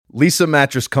Leesa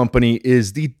Mattress Company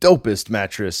is the dopest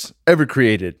mattress ever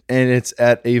created, and it's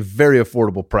at a very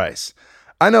affordable price.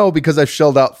 I know because I've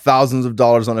shelled out thousands of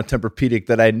dollars on a Tempur-Pedic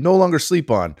that I no longer sleep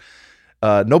on.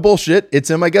 No bullshit, it's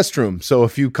in my guest room. So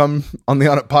if you come on the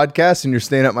On It podcast and you're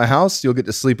staying at my house, you'll get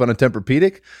to sleep on a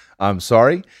Tempur-Pedic. I'm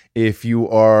sorry. If you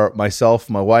are myself,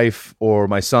 my wife, or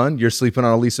my son, you're sleeping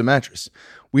on a Leesa mattress.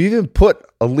 We even put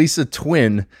a Leesa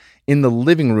twin in the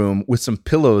living room with some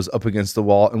pillows up against the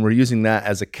wall, and we're using that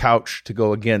as a couch to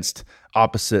go against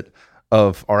opposite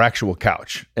of our actual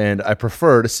couch. And I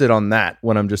prefer to sit on that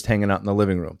when I'm just hanging out in the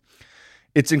living room.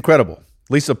 It's incredible.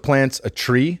 Leesa plants a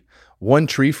tree. One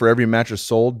tree for every mattress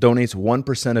sold, donates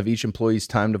 1% of each employee's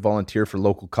time to volunteer for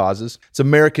local causes. It's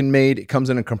American made. It comes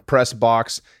in a compressed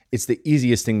box. It's the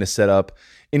easiest thing to set up,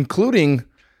 including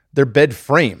their bed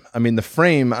frame. I mean, the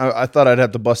frame, I thought I'd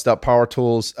have to bust out power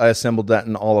tools. I assembled that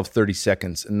in all of 30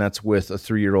 seconds, and that's with a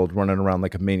 3-year-old running around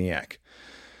like a maniac.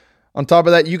 On top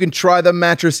of that, you can try the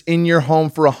mattress in your home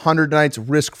for 100 nights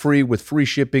risk-free with free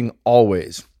shipping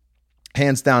always.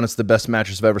 Hands down, it's the best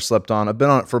mattress I've ever slept on. I've been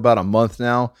on it for about a month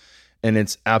now, and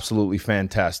it's absolutely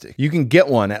fantastic. You can get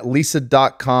one at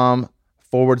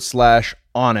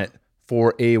leesa.com/onit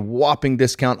for a whopping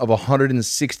discount of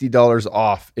 $160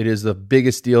 off. It is the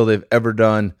biggest deal they've ever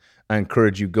done. I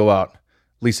encourage you, go out,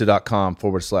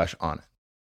 leesa.com/onit.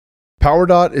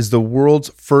 PowerDot is the world's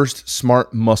first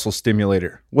smart muscle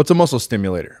stimulator. What's a muscle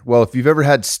stimulator? Well, if you've ever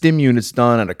had stim units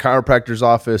done at a chiropractor's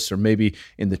office or maybe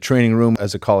in the training room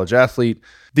as a college athlete,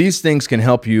 these things can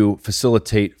help you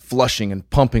facilitate flushing and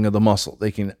pumping of the muscle.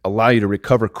 They can allow you to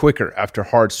recover quicker after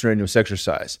hard, strenuous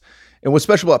exercise. And what's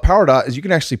special about PowerDot is you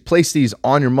can actually place these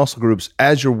on your muscle groups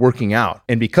as you're working out.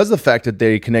 And because of the fact that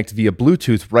they connect via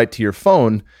Bluetooth right to your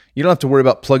phone, you don't have to worry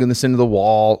about plugging this into the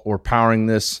wall or powering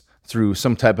this through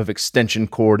some type of extension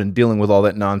cord and dealing with all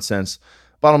that nonsense.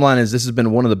 Bottom line is this has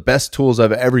been one of the best tools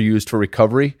I've ever used for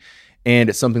recovery. And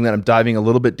it's something that I'm diving a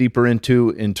little bit deeper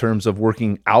into in terms of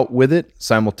working out with it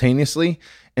simultaneously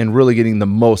and really getting the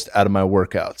most out of my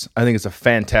workouts. I think it's a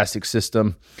fantastic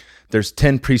system. There's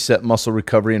 10 preset muscle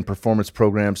recovery and performance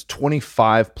programs,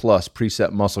 25 plus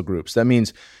preset muscle groups. That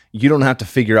means you don't have to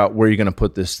figure out where you're going to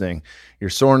put this thing. You're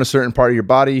sore in a certain part of your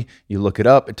body. You look it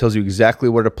up. It tells you exactly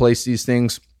where to place these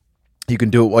things. You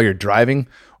can do it while you're driving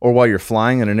or while you're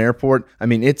flying in an airport. I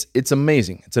mean, it's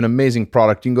amazing. It's an amazing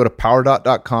product. You can go to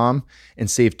powerdot.com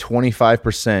and save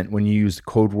 25% when you use the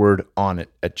code word ONIT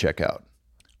at checkout.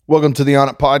 Welcome to the On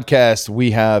It podcast.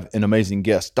 We have an amazing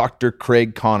guest, Dr.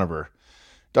 Craig Conover.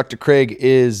 Dr. Craig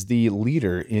is the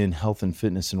leader in health and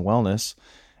fitness and wellness.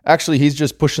 Actually, he's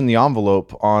just pushing the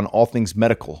envelope on all things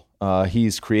medical.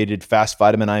 He's created Fast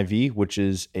Vitamin IV, which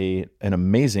is an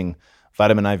amazing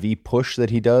vitamin IV push that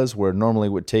he does, where normally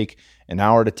it would take an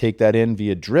hour to take that in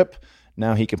via drip.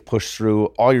 Now he can push through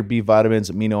all your B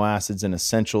vitamins, amino acids, and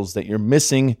essentials that you're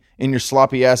missing in your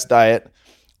sloppy ass diet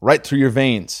right through your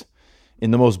veins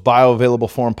in the most bioavailable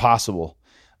form possible.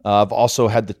 I've also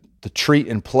had the treat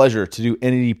and pleasure to do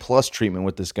NAD Plus treatment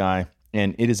with this guy,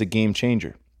 and it is a game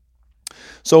changer.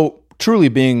 So truly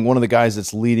being one of the guys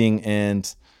that's leading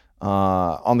and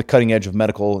on the cutting edge of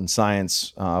medical and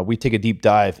science, we take a deep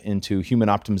dive into human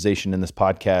optimization in this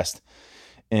podcast.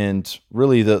 And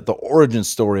really the origin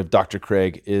story of Dr.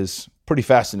 Craig is pretty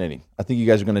fascinating. I think you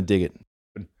guys are going to dig it.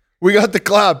 We got the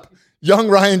clap. Young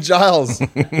Ryan Giles.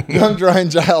 Young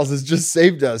Ryan Giles has just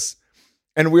saved us.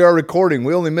 And we are recording.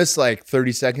 We only missed like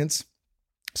 30 seconds.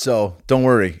 So don't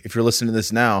worry. If you're listening to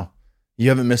this now, you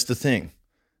haven't missed a thing.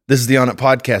 This is the On It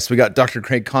podcast. We got Dr.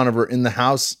 Craig Conover in the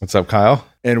house. What's up, Kyle?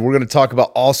 And we're going to talk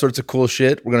about all sorts of cool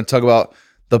shit. We're going to talk about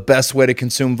the best way to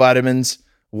consume vitamins,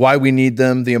 why we need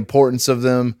them, the importance of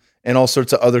them, and all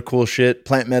sorts of other cool shit,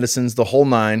 plant medicines, the whole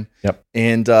nine. Yep.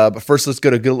 And but first, let's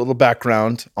get a little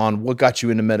background on what got you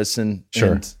into medicine.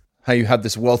 Sure. And how you have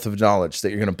this wealth of knowledge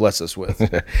that you're going to bless us with.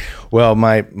 Well,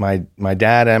 my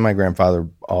dad and my grandfather,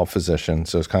 all physicians,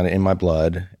 so it's kind of in my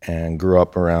blood, and grew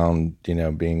up around,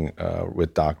 being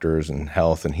with doctors and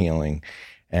health and healing.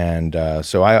 And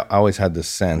so I always had this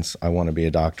sense, I want to be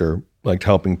a doctor, liked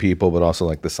helping people, but also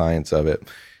like the science of it.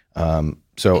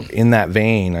 So in that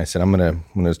vein, I said, when it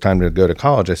was time to go to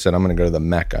college, I said, I'm going to go to the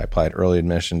Mecca. I applied early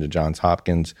admission to Johns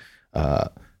Hopkins.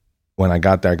 When I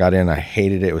got there, I got in, I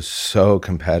hated it. It was so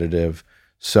competitive,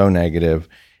 so negative.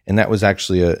 And that was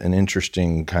actually an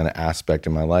interesting kind of aspect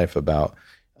in my life about,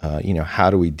 how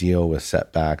do we deal with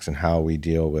setbacks and how we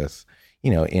deal with,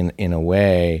 in a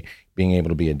way, being able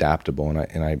to be adaptable.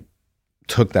 And I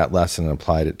took that lesson and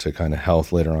applied it to kind of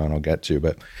health later on, I'll get to.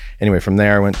 But anyway, from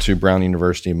there, I went to Brown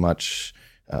University, much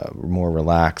more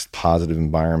relaxed, positive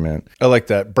environment. I like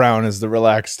that. Brown is the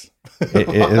relaxed.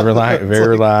 Very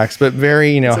relaxed, but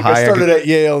very, It's like high. I started at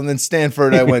Yale and then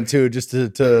Stanford I went to just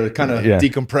to kind of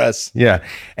decompress. Yeah.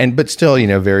 But still,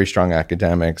 very strong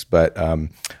academics. But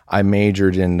I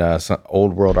majored in some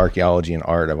old world archaeology and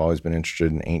art. I've always been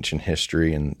interested in ancient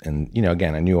history. And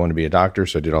again, I knew I wanted to be a doctor,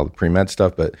 so I did all the pre-med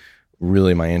stuff. But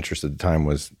really my interest at the time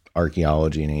was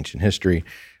archaeology and ancient history,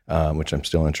 which I'm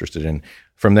still interested in.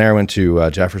 From there, I went to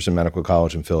Jefferson Medical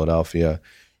College in Philadelphia,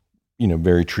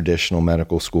 very traditional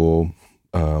medical school.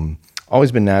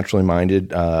 Always been naturally minded,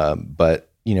 but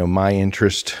my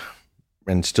interest,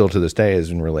 and still to this day,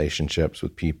 is in relationships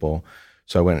with people.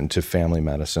 So I went into family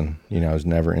medicine. I was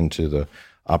never into the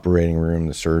operating room,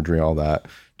 the surgery, all that.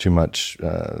 Too much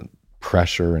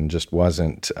pressure, and just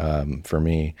wasn't for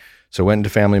me. So I went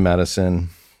into family medicine,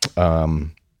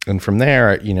 and from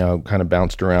there, kind of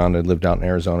bounced around. I lived out in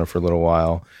Arizona for a little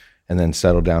while, and then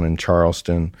settled down in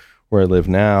Charleston, where I live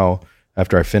now.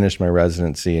 After I finished my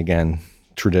residency, again,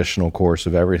 traditional course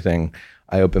of everything,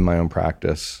 I opened my own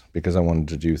practice because I wanted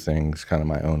to do things kind of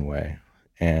my own way.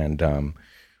 And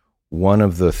one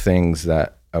of the things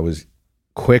that I was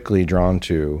quickly drawn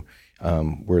to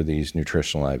were these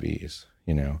nutritional IVs,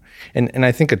 And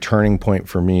I think a turning point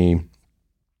for me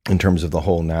in terms of the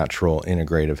whole natural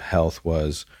integrative health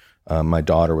was my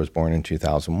daughter was born in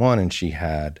 2001, and she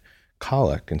had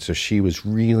colic. And so she was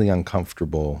really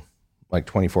uncomfortable like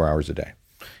 24 hours a day.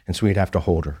 And so we'd have to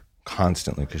hold her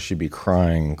constantly because she'd be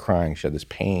crying and crying. She had this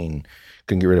pain,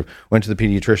 couldn't get rid of. Went to the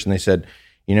pediatrician. They said,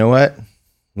 you know what?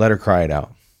 Let her cry it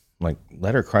out. I'm like,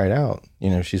 let her cry it out.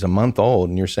 She's a month old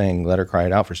and you're saying, let her cry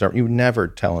it out for several. You would never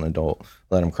tell an adult,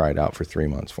 let them cry it out for 3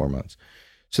 months, 4 months.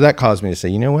 So that caused me to say,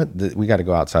 you know what? We got to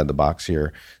go outside the box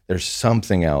here. There's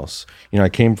something else. I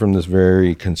came from this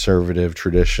very conservative,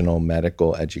 traditional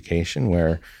medical education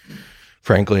where,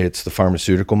 frankly, it's the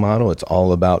pharmaceutical model. It's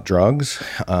all about drugs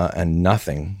and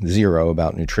nothing, zero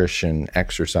about nutrition,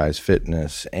 exercise,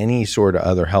 fitness, any sort of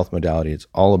other health modality. It's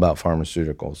all about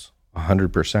pharmaceuticals,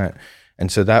 100%.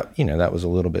 And so that, that was a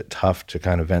little bit tough to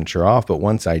kind of venture off. But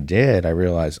once I did, I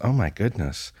realized, oh my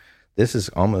goodness, this is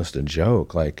almost a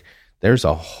joke. Like, there's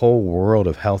a whole world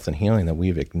of health and healing that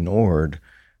we've ignored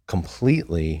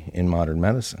completely in modern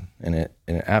medicine. And it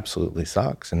absolutely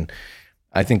sucks. And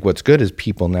I think what's good is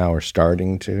people now are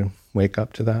starting to wake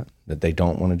up to that they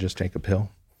don't want to just take a pill.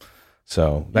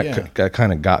 So that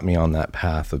kind of got me on that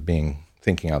path of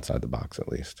thinking outside the box, at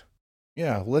least.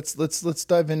 Yeah, let's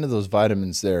dive into those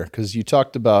vitamins there, because you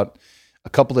talked about a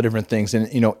couple of different things, and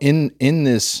in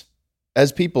this,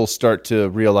 as people start to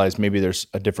realize maybe there's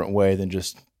a different way than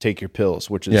just take your pills,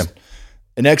 which is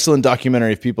an excellent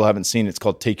documentary. If people haven't seen it, it's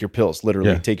called Take Your Pills.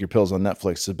 Literally, Take Your Pills on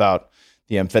Netflix. It's about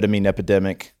the amphetamine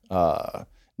epidemic,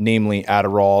 namely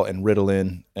Adderall and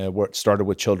Ritalin, what started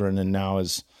with children and now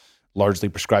is largely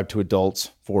prescribed to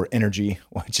adults for energy,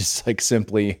 which is like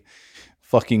simply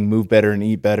fucking move better and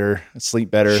eat better,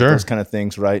 sleep better, those kind of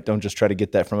things, right? Don't just try to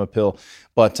get that from a pill.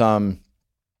 But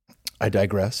I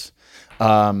digress.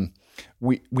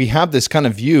 We have this kind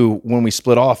of view when we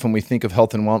split off and we think of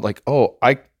health and wellness,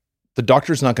 like, the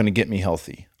doctor's not going to get me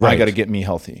healthy. Right. I got to get me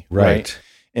healthy. Right.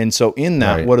 And so in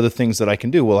that, what are the things that I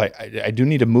can do? Well, I do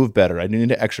need to move better. I do need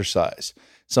to exercise,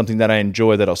 something that I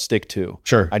enjoy that I'll stick to.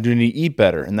 Sure. I do need to eat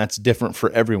better, and that's different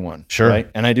for everyone. Sure. Right.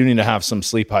 And I do need to have some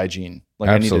sleep hygiene. Like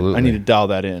absolutely. I need to dial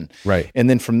that in. Right. And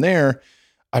then from there,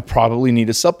 I probably need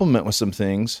to supplement with some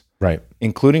things. Right.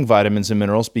 Including vitamins and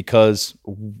minerals, because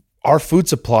our food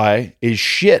supply is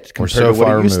shit compared to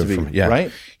what it used to be.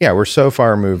 Right. Yeah. We're so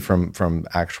far removed from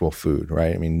actual food.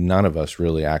 Right. I mean, none of us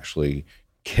really actually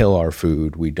kill our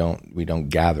food. We don't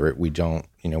gather it. We don't,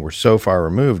 we're so far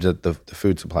removed that the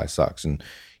food supply sucks. And,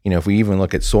 if we even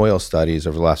look at soil studies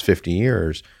over the last 50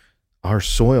 years, our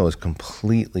soil is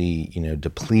completely,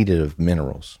 depleted of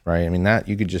minerals, right? I mean, that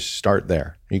you could just start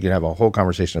there. You could have a whole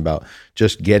conversation about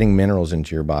just getting minerals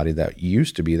into your body that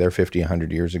used to be there 50,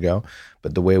 100 years ago.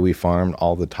 But the way we farmed,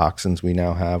 all the toxins we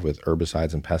now have with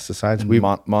herbicides and pesticides. We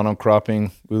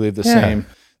monocropping, we leave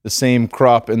the same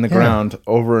crop in the ground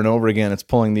over and over again. It's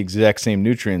pulling the exact same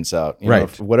nutrients out.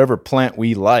 Whatever plant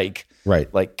we like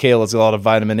kale has a lot of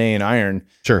vitamin A and iron.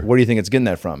 Sure. Where do you think it's getting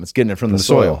that from? It's getting it from the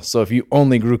soil. So if you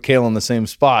only grew kale in the same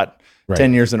spot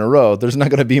 10 years in a row, there's not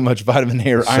going to be much vitamin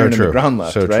A or iron in the ground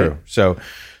left. So true.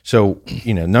 So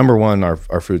number one,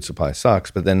 our food supply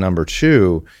sucks. But then number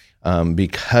two,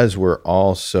 because we're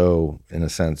all so, in a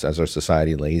sense, as our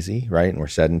society, lazy, right? And we're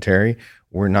sedentary,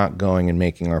 we're not going and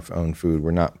making our own food. We're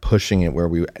not pushing it where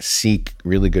we seek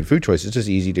really good food choices. It's just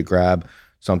easy to grab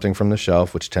something from the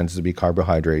shelf, which tends to be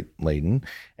carbohydrate laden.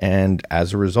 And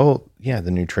as a result, the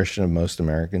nutrition of most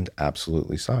Americans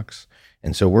absolutely sucks.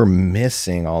 And so we're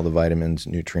missing all the vitamins,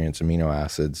 nutrients, amino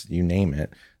acids, you name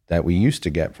it, that we used to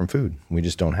get from food. We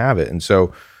just don't have it. And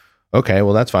so, okay,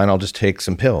 well, that's fine. I'll just take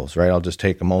some pills, right? I'll just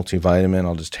take a multivitamin.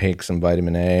 I'll just take some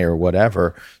vitamin A or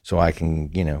whatever so I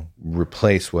can,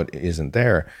 replace what isn't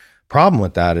there. Problem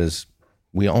with that is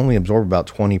we only absorb about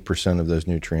 20% of those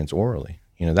nutrients orally.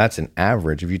 That's an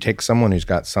average. If you take someone who's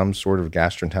got some sort of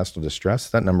gastrointestinal distress,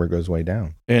 that number goes way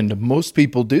down. And most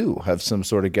people do have some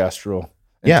sort of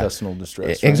gastrointestinal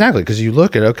distress. Right? Exactly. Because you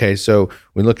look at, so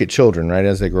we look at children, right?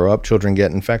 As they grow up, children get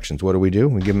infections. What do?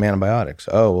 We give them antibiotics.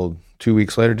 Oh, well, 2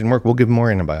 weeks later, it didn't work. We'll give them more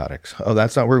antibiotics. Oh,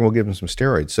 that's not working. We'll give them some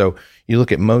steroids. So you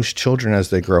look at most children as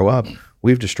they grow up,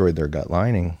 we've destroyed their gut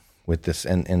lining with this,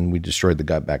 and we destroyed the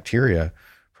gut bacteria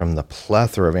from the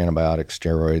plethora of antibiotics,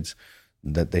 steroids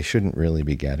that they shouldn't really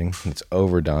be getting. It's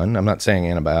overdone. I'm not saying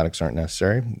antibiotics aren't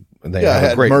necessary. They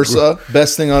have a great MRSA.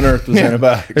 Best thing on earth was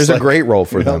antibiotics. There's a great role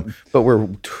for them, but we're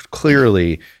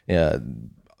clearly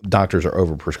doctors are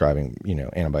overprescribing,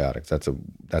 antibiotics.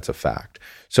 That's a fact.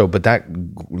 So, but that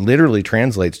literally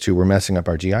translates to we're messing up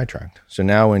our GI tract. So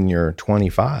now when you're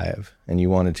 25 and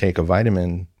you want to take a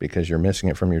vitamin because you're missing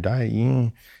it from your diet,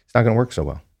 it's not going to work so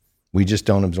well. We just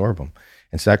don't absorb them.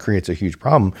 And so that creates a huge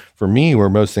problem. For me, where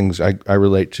most things I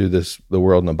relate to the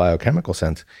world in a biochemical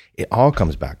sense, it all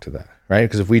comes back to that, right?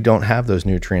 Because if we don't have those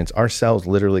nutrients, our cells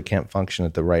literally can't function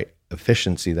at the right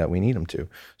efficiency that we need them to.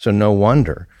 So no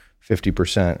wonder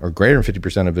 50% or greater than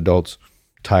 50% of adults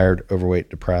tired, overweight,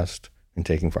 depressed, and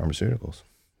taking pharmaceuticals.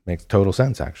 Makes total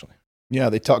sense, actually. Yeah,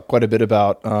 they talk quite a bit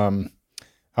about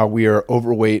how we are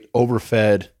overweight,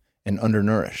 overfed, and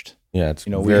undernourished. Yeah, it's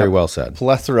very well said.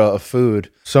 Plethora of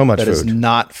food, so much that food is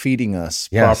not feeding us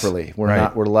properly.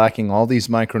 We're lacking all these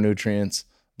micronutrients,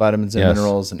 vitamins and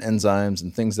minerals and enzymes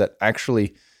and things that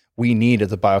actually we need at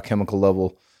the biochemical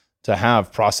level to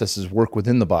have processes work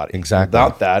within the body. Exactly.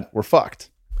 Without that, we're fucked.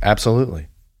 Absolutely.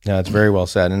 Yeah, it's very well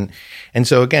said. And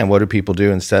so again, what do people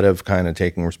do instead of kind of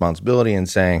taking responsibility and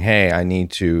saying, hey, I need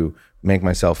to make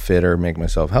myself fitter, make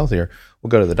myself healthier? We'll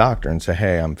go to the doctor and say,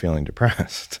 hey, I'm feeling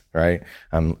depressed, right?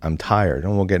 I'm tired.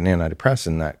 And we'll get an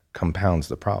antidepressant that compounds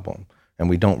the problem. And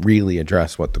we don't really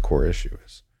address what the core issue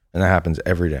is. And that happens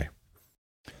every day.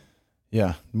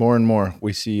 Yeah, more and more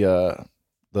we see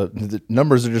the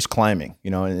numbers are just climbing,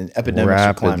 and epidemics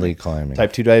rapidly are climbing.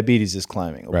 Type 2 diabetes is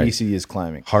climbing. Obesity is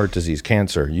climbing. Heart disease,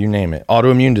 cancer, you name it.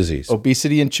 Autoimmune disease.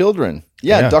 Obesity in children.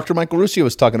 Yeah, Dr. Michael Ruscio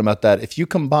was talking about that. If you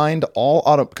combined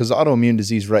because autoimmune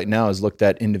disease right now is looked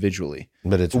at individually.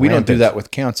 But we don't do that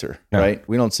with cancer, right?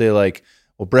 We don't say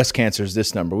well, breast cancer is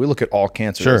this number. We look at all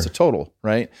cancer as a total,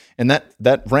 right? And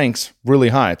that ranks really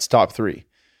high. It's top 3,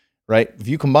 right? If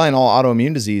you combine all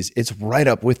autoimmune disease, it's right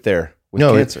up with there.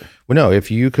 Cancer.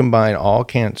 If you combine all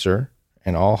cancer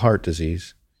and all heart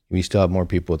disease, we still have more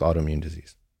people with autoimmune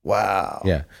disease. Wow.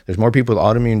 Yeah. There's more people with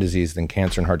autoimmune disease than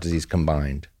cancer and heart disease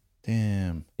combined.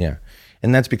 Damn. Yeah.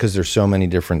 And that's because there's so many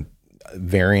different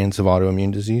variants of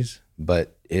autoimmune disease,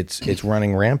 but it's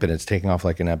running rampant. It's taking off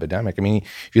like an epidemic. I mean,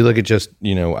 if you look at just,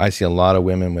 I see a lot of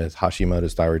women with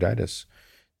Hashimoto's thyroiditis.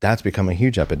 That's become a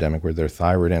huge epidemic where their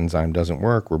thyroid enzyme doesn't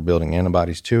work. We're building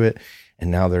antibodies to it. And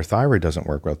now their thyroid doesn't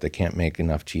work well. They can't make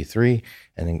enough T3.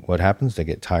 And then what happens? They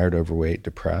get tired, overweight,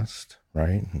 depressed,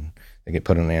 right? And they get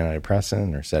put on an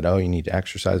antidepressant or said, oh, you need to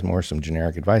exercise more, some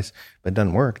generic advice. But it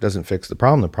doesn't work. It doesn't fix the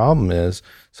problem. The problem is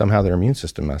somehow their immune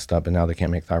system messed up and now they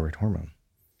can't make thyroid hormone.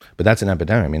 But that's an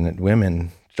epidemic. I mean,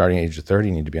 women starting at age of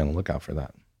 30 need to be on the lookout for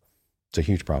that. It's a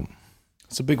huge problem.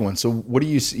 It's a big one. So what do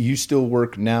you still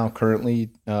work now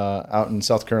currently out in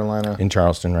South Carolina? In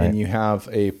Charleston, right? And you have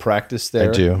a practice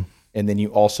there? I do. And then you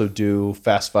also do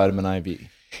fast vitamin IV.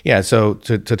 Yeah. So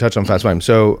to touch on fast vitamin.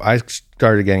 So I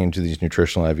started getting into these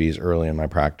nutritional IVs early in my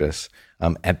practice.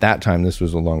 At that time, this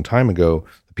was a long time ago,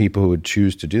 the people who would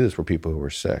choose to do this were people who were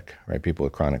sick, right? People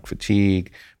with chronic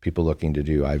fatigue, people looking to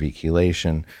do IV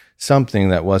chelation, something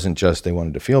that wasn't just they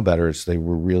wanted to feel better. It's they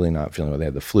were really not feeling well. They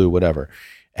had the flu, whatever.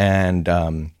 And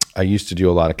I used to do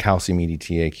a lot of calcium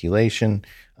EDTA chelation.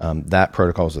 That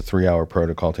protocol is a 3-hour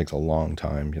protocol. It takes a long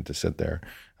time. You have to sit there.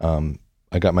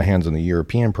 I got my hands on the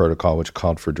European protocol, which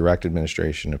called for direct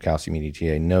administration of calcium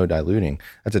EDTA, no diluting.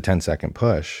 That's a 10-second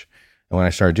push. And when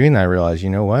I started doing that, I realized, you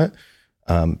know what?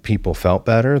 People felt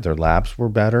better, their labs were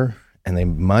better, and they'd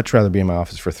much rather be in my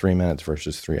office for 3 minutes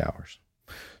versus 3 hours.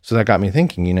 So that got me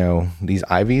thinking, these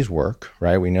IVs work,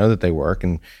 right? We know that they work,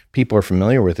 and people are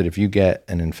familiar with it. If you get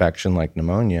an infection like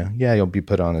pneumonia, you'll be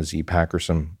put on a Z-Pak or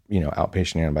some,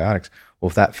 outpatient antibiotics. Well,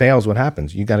 if that fails, what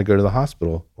happens? You got to go to the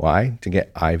hospital. Why? To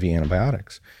get IV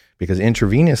antibiotics. because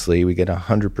intravenously we get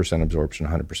 100% absorption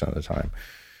 100% of the time.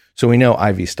 So we know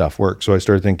IV stuff works. So I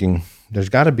started thinking there's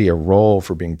got to be a role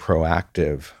for being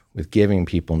proactive with giving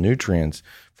people nutrients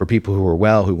for people who are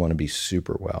well, who want to be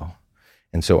super well.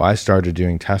 And so I started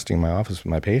doing testing in my office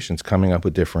with my patients, coming up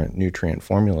with different nutrient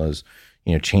formulas,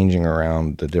 changing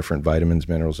around the different vitamins,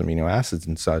 minerals, amino acids,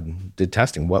 and so did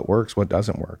testing. What works, what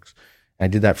doesn't work. And I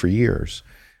did that for years.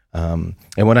 And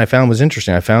what I found was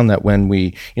interesting. I found that when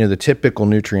we, the typical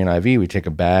nutrient IV, we take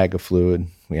a bag of fluid,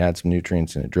 we add some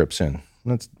nutrients, and it drips in.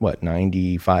 That's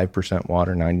 95%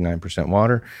 water, 99%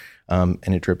 water, and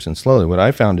it drips in slowly. What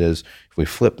I found is if we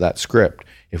flip that script,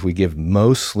 if we give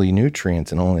mostly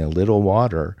nutrients and only a little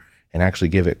water and actually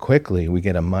give it quickly, we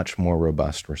get a much more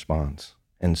robust response.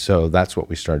 And so that's what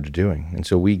we started doing. And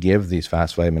so we give these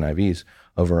fast vitamin IVs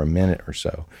over a minute or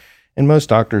so. And most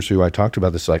doctors who I talked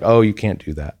about this are like, oh, you can't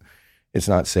do that. It's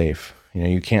not safe.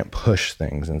 You can't push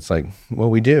things. And it's like, well,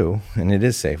 we do, and it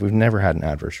is safe. We've never had an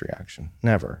adverse reaction,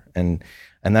 never. And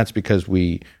that's because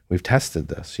we've tested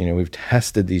this. We've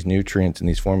tested these nutrients and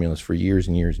these formulas for years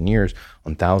and years and years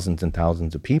on thousands and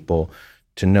thousands of people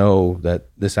to know that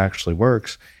this actually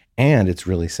works and it's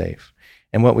really safe.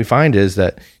 And what we find is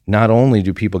that not only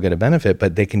do people get a benefit,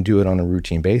 but they can do it on a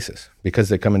routine basis because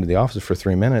they come into the office for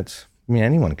 3 minutes. I mean,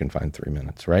 anyone can find 3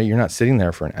 minutes, right? You're not sitting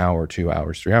there for an hour, 2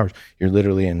 hours, 3 hours. You're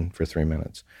literally in for 3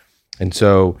 minutes. And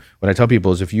so what I tell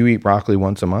people is if you eat broccoli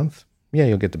once a month, yeah,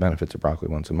 you'll get the benefits of broccoli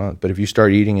once a month. But if you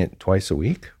start eating it twice a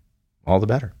week, all the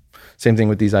better. Same thing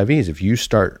with these IVs. If you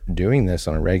start doing this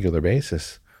on a regular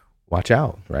basis, watch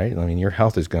out, right? I mean, your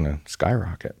health is going to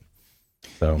skyrocket.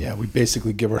 So yeah, we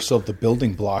basically give ourselves the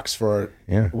building blocks for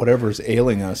whatever's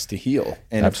ailing us to heal.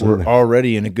 And Absolutely. If we're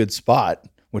already in a good spot,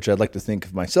 which I'd like to think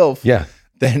of myself,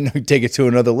 then we take it to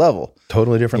another level.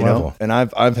 Totally different level. And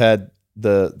I've had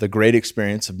the great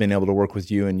experience of being able to work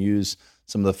with you and use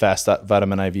some of the fast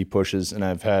vitamin IV pushes, and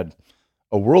I've had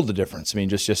a world of difference. I mean,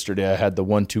 just yesterday I had the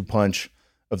 1-2 punch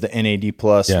of the NAD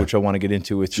plus, which I want to get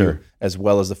into with you, as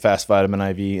well as the fast vitamin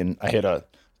IV. And I had a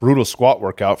brutal squat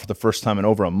workout for the first time in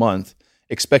over a month,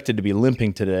 expected to be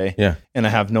limping today, and I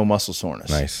have no muscle soreness.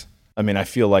 Nice. I mean, I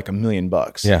feel like $1 million.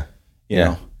 You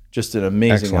know, just an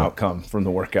amazing outcome from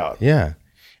the workout. Yeah.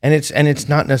 And it's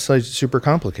not necessarily super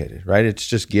complicated, right? It's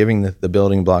just giving the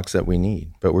building blocks that we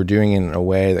need, but we're doing it in a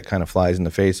way that kind of flies in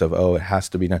the face of, oh, it has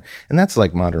to be done. And that's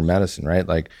like modern medicine, right?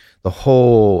 Like the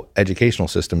whole educational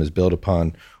system is built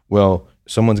upon, well,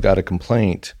 someone's got a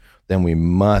complaint, then we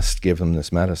must give them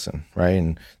this medicine, right?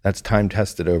 And that's time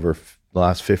tested over the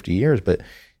last 50 years, but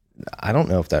I don't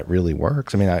know if that really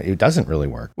works. I mean, it doesn't really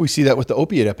work. We see that with the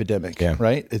opiate epidemic,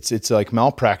 right? It's like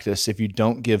malpractice if you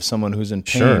don't give someone who's in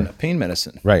pain a pain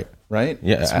medicine. Right.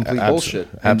 Yeah, it's complete bullshit.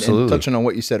 Absolutely. And touching on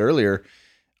what you said earlier,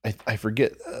 I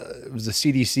forget, it was the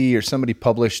CDC or somebody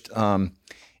published,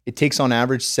 it takes on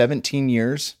average 17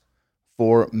 years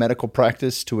for medical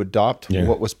practice to adopt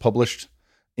what was published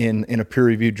in a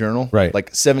peer-reviewed journal. Right.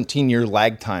 Like 17-year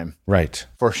lag time. Right.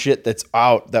 For shit that's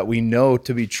out that we know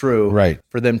to be true. Right.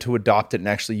 For them to adopt it and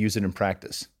actually use it in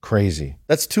practice. Crazy.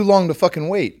 That's too long to fucking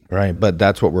wait. Right. But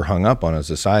that's what we're hung up on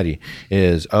as a society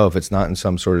is, if it's not in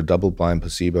some sort of double-blind,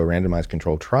 placebo, randomized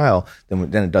controlled trial,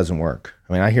 then it doesn't work.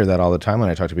 I mean, I hear that all the time when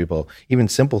I talk to people, even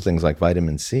simple things like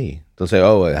vitamin C. They'll say,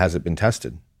 it hasn't been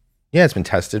tested. Yeah, it's been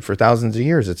tested for thousands of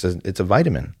years. It's a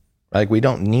vitamin. Like we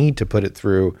don't need to put it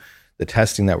through the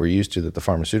testing that we're used to that the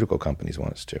pharmaceutical companies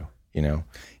want us to,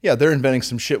 Yeah, they're inventing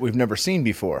some shit we've never seen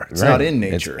before. It's not in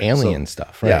nature. It's alien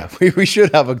stuff, right? Yeah, we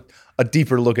should have a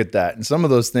deeper look at that. And some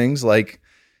of those things like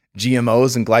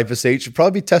GMOs and glyphosate should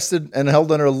probably be tested and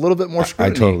held under a little bit more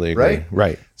scrutiny. I totally agree.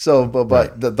 Right. So,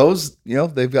 but those,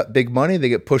 they've got big money. They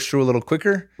get pushed through a little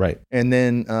quicker. Right. And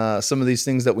then some of these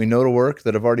things that we know to work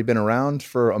that have already been around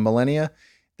for a millennia,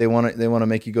 they want to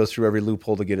make you go through every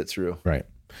loophole to get it through. Right.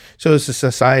 So as a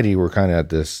society, we're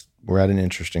at an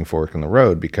interesting fork in the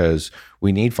road because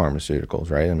we need pharmaceuticals,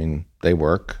 right? I mean, they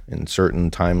work in certain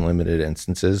time-limited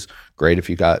instances. Great if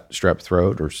you got strep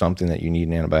throat or something that you need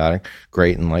an antibiotic.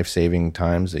 Great in life-saving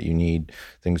times that you need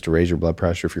things to raise your blood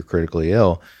pressure if you're critically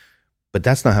ill. But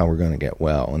that's not how we're going to get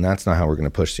well, and that's not how we're going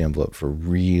to push the envelope for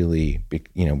really,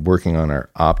 working on our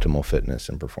optimal fitness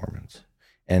and performance.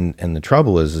 And the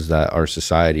trouble is that our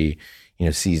society,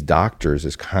 sees doctors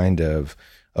as kind of,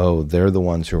 they're the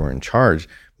ones who are in charge.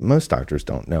 Most doctors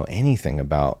don't know anything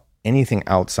about anything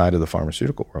outside of the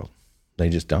pharmaceutical world. They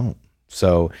just don't.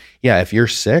 So yeah, if you're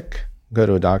sick, go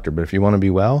to a doctor. But if you want to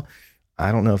be well,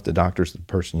 I don't know if the doctor's the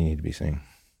person you need to be seeing.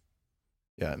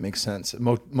 Yeah, it makes sense.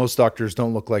 Most doctors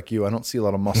don't look like you. I don't see a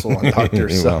lot of muscle on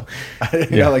doctors. Well,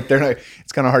 they're not,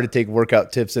 it's kind of hard to take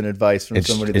workout tips and advice from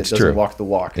somebody that doesn't walk the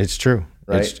walk. It's true.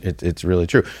 right? It's really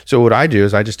true. So what I do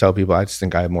is I just tell people, I just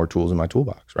think I have more tools in my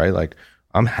toolbox, right? Like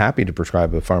I'm happy to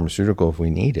prescribe a pharmaceutical if we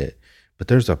need it, but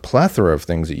there's a plethora of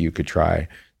things that you could try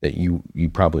that you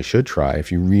probably should try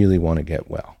if you really want to get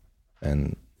well.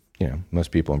 And, most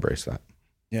people embrace that.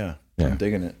 Yeah. I'm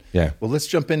digging it. Yeah. Well, let's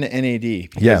jump into NAD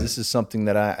because this is something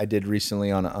that I did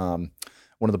recently on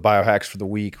one of the biohacks for the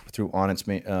week through Onnit's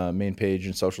main page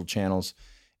and social channels.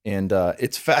 And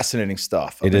it's fascinating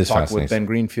stuff. I've been talking with Ben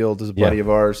Greenfield, who's a buddy of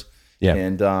ours. Yeah.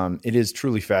 And it is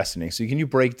truly fascinating. So can you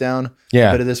break down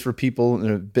a bit of this for people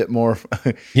in a bit more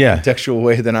contextual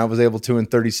way than I was able to in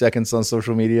 30 seconds on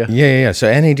social media? Yeah.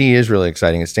 So NAD is really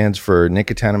exciting. It stands for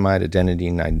nicotinamide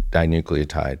adenine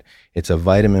dinucleotide. It's a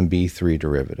vitamin B3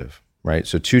 derivative, right?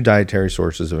 So two dietary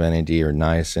sources of NAD are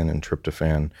niacin and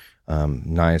tryptophan.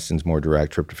 Niacin's more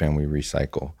direct, tryptophan we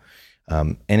recycle.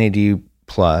 NAD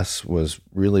plus was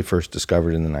really first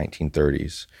discovered in the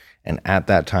 1930s. And at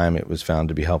that time, it was found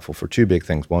to be helpful for two big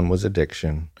things. One was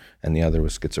addiction, and the other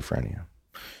was schizophrenia.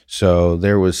 So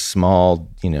there was small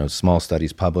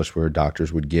studies published where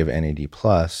doctors would give NAD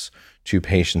plus to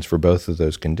patients for both of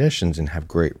those conditions and have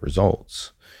great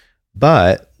results.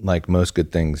 But like most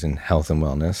good things in health and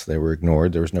wellness, they were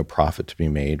ignored. There was no profit to be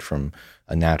made from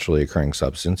a naturally occurring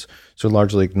substance, so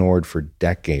largely ignored for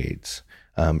decades.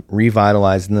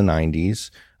 Revitalized in the 90s.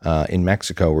 In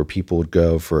Mexico, where people would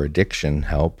go for addiction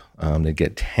help, they'd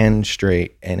get 10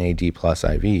 straight NAD plus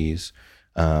IVs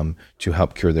to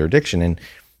help cure their addiction. And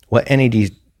what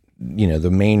NAD,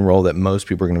 the main role that most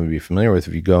people are going to be familiar with,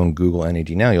 if you go and Google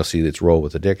NAD now, you'll see its role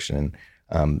with addiction.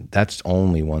 That's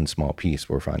only one small piece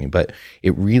we're finding, but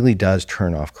it really does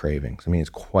turn off cravings. I mean, it's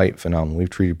quite phenomenal. We've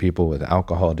treated people with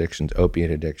alcohol addictions, opiate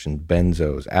addictions,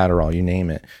 benzos, Adderall, you name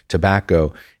it,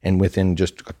 tobacco, and within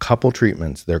just a couple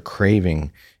treatments, their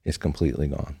craving is completely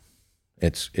gone.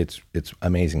 It's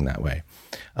amazing that way.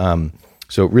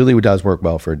 So it really does work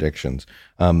well for addictions.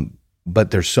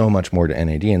 But there's so much more to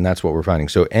NAD, and that's what we're finding.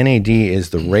 So NAD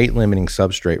is the rate-limiting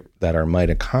substrate that our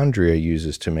mitochondria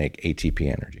uses to make ATP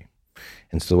energy.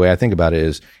 And so the way I think about it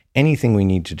is anything we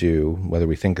need to do, whether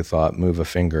we think a thought, move a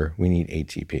finger, we need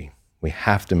ATP. We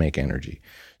have to make energy.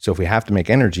 So if we have to make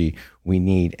energy, we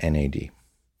need NAD.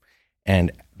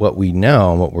 And what we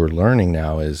know and what we're learning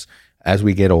now is as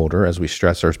we get older, as we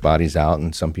stress our bodies out,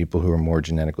 and some people who are more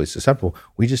genetically susceptible,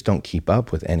 we just don't keep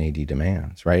up with NAD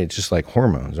demands, right? It's just like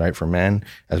hormones, right? For men,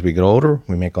 as we get older,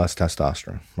 we make less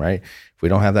testosterone, right? If we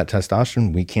don't have that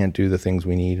testosterone, we can't do the things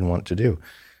we need and want to do.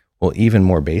 Well, even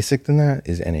more basic than that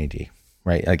is NAD,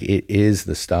 right? Like it is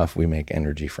the stuff we make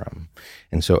energy from.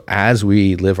 And so as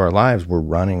we live our lives, we're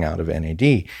running out of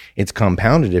NAD. It's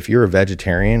compounded. If you're a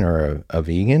vegetarian or a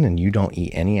vegan and you don't eat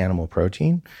any animal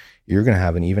protein, you're going to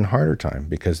have an even harder time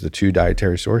because the two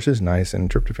dietary sources, niacin and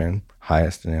tryptophan,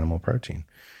 highest in animal protein.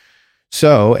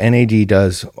 So NAD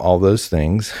does all those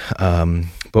things.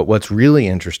 But what's really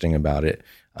interesting about it,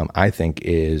 I think,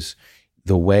 is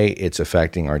the way it's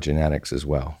affecting our genetics as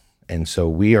well. And so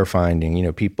we are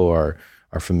finding, people are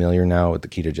familiar now with the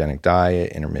ketogenic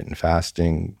diet, intermittent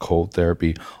fasting, cold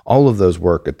therapy. All of those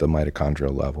work at the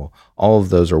mitochondrial level. All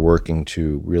of those are working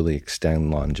to really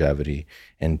extend longevity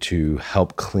and to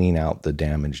help clean out the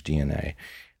damaged DNA.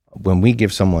 When we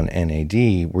give someone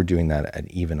NAD, we're doing that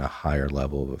at even a higher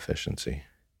level of efficiency.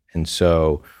 And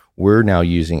so we're now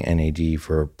using NAD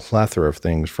for a plethora of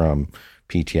things from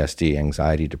PTSD,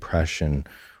 anxiety, depression,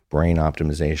 brain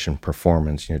optimization,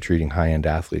 performance, treating high-end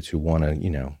athletes who want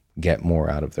to, get more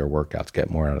out of their workouts, get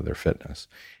more out of their fitness.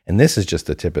 And this is just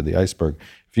the tip of the iceberg.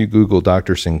 If you Google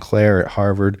Dr. Sinclair at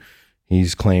Harvard,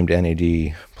 he's claimed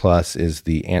NAD plus is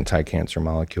the anti-cancer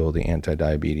molecule, the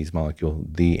anti-diabetes molecule,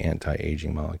 the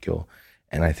anti-aging molecule.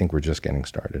 And I think we're just getting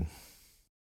started.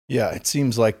 Yeah, it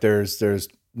seems like there's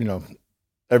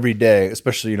every day,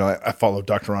 especially, I follow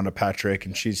Dr. Rhonda Patrick,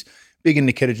 and she's big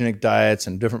into ketogenic diets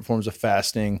and different forms of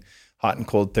fasting, hot and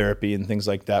cold therapy and things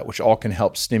like that, which all can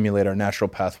help stimulate our natural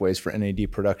pathways for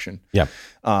NAD production. Yeah.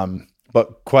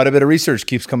 But quite a bit of research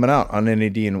keeps coming out on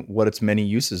NAD and what its many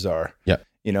uses are. Yeah.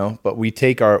 But we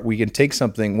can take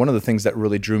something. One of the things that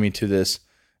really drew me to this,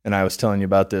 and I was telling you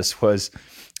about this, was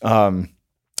I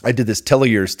did this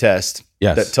telomeres test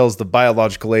that tells the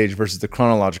biological age versus the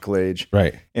chronological age.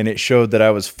 Right. And it showed that I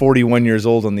was 41 years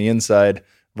old on the inside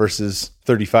versus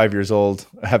 35 years old,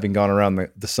 having gone around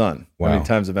the sun. Wow. How many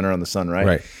times I've been around the sun, right?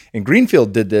 Right. And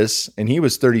Greenfield did this, and he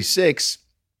was 36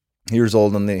 years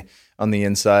old on the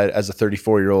inside as a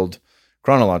 34-year-old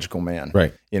chronological man.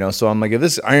 Right. So I'm like, if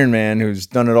this Iron Man who's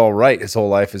done it all right his whole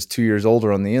life is 2 years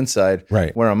older on the inside,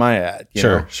 right, where am I at?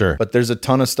 Sure. But there's a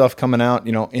ton of stuff coming out,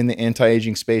 in the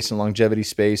anti-aging space and longevity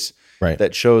space. Right.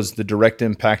 that shows the direct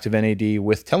impact of NAD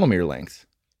with telomere length.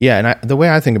 Yeah, and the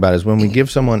way I think about it is when we give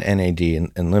someone NAD,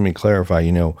 and let me clarify,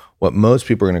 what most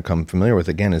people are going to come familiar with,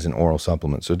 again, is an oral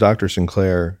supplement. So Dr.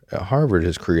 Sinclair at Harvard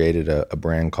has created a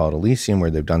brand called Elysium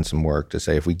where they've done some work to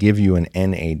say if we give you an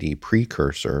NAD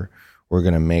precursor, we're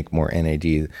going to make more NAD.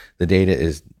 The data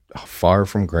is far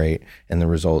from great, and the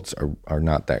results are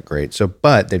not that great. So,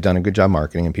 but they've done a good job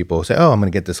marketing, and people will say, "Oh, I'm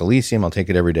going to get this Elysium. I'll take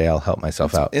it every day. I'll help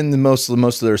myself out." And most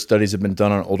of their studies have been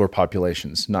done on older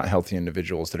populations, not healthy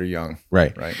individuals that are young.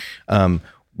 Right.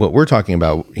 What we're talking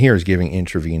about here is giving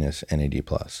intravenous NAD+.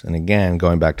 And again,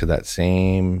 going back to that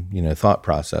same thought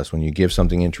process, when you give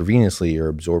something intravenously, your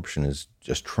absorption is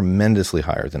just tremendously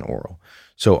higher than oral.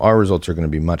 So our results are going to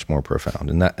be much more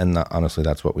profound, and honestly,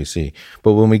 that's what we see.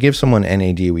 But when we give someone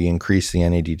NAD, we increase the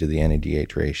NAD to the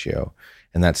NADH ratio,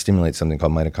 and that stimulates something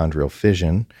called mitochondrial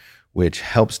fission, which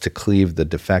helps to cleave the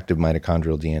defective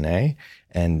mitochondrial DNA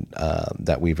and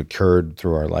that we've occurred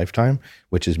through our lifetime,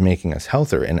 which is making us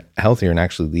healthier and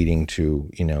actually leading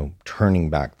to turning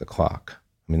back the clock.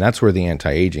 I mean, that's where the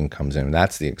anti-aging comes in.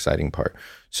 That's the exciting part.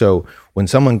 So when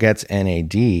someone gets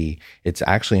NAD, it's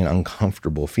actually an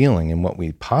uncomfortable feeling. And what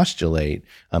we postulate,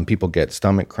 people get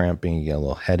stomach cramping, you get a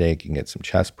little headache, you can get some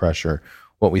chest pressure.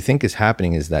 What we think is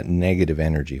happening is that negative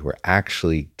energy. We're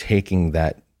actually taking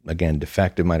that, again,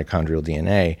 defective mitochondrial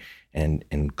DNA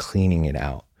and cleaning it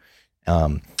out.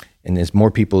 And as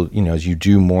more people, as you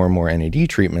do more and more NAD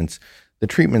treatments, the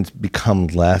treatments become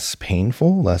less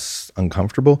painful, less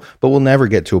uncomfortable, but we'll never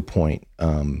get to a point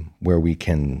where we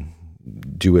can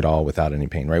do it all without any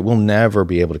pain, right? We'll never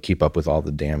be able to keep up with all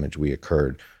the damage we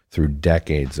occurred through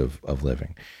decades of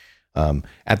living.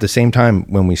 At the same time,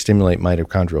 when we stimulate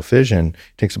mitochondrial fission,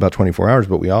 it takes about 24 hours,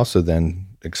 but we also then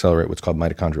accelerate what's called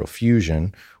mitochondrial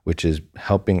fusion, which is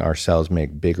helping our cells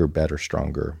make bigger, better,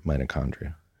 stronger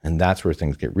mitochondria. And that's where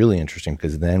things get really interesting,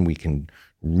 because then we can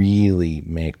really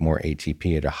make more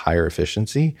ATP at a higher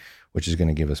efficiency, which is going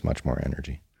to give us much more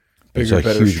energy. Bigger,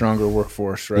 better, stronger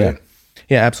workforce, right?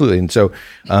 Yeah, absolutely. And so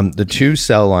the two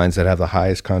cell lines that have the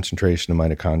highest concentration of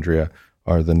mitochondria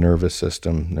are the nervous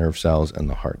system, nerve cells, and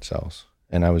the heart cells.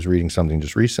 And I was reading something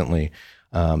just recently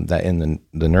that in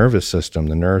the nervous system,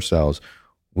 the nerve cells,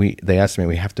 they estimate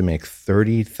we have to make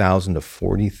 30,000 to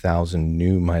 40,000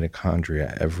 new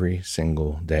mitochondria every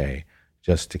single day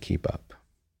just to keep up.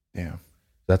 Yeah.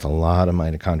 That's a lot of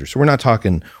mitochondria. So we're not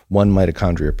talking one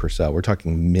mitochondria per cell. We're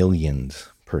talking millions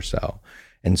per cell.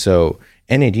 And so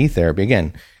NAD therapy,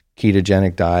 again,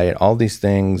 ketogenic diet, all these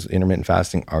things, intermittent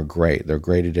fasting are great. They're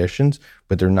great additions,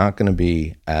 but they're not going to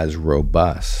be as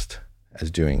robust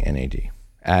as doing NAD.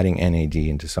 Adding NAD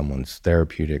into someone's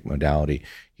therapeutic modality,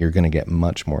 you're going to get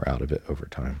much more out of it over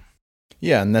time.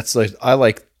 Yeah, and that's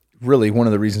really one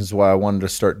of the reasons why I wanted to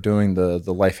start doing the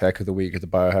life hack of the week or the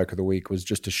biohack of the week was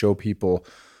just to show people,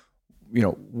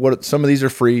 what some of these are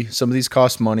free, some of these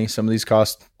cost money, some of these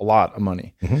cost a lot of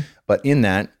money. Mm-hmm. But in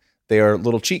that, they are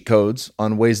little cheat codes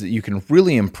on ways that you can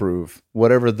really improve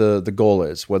whatever the goal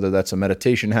is, whether that's a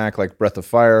meditation hack like Breath of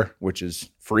Fire, which is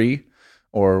free,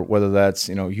 or whether that's,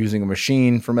 using a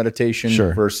machine for meditation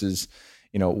versus,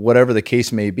 whatever the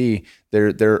case may be.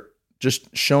 They're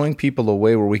just showing people a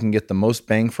way where we can get the most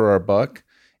bang for our buck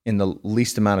in the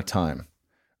least amount of time,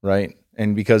 right?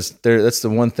 And because that's the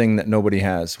one thing that nobody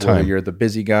has, whether you're the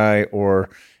busy guy or,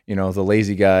 the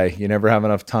lazy guy, you never have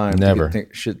enough time to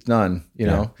get shit done,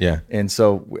 know? Yeah. And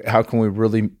so how can we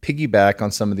really piggyback on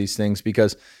some of these things?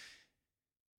 Because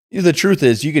the truth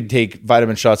is you could take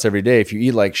vitamin shots every day. If you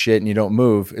eat like shit and you don't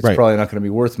move, it's probably not going to be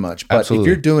worth much. But if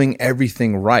you're doing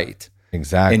everything right,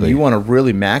 exactly, and you want to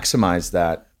really maximize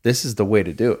that, this is the way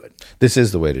to do it. This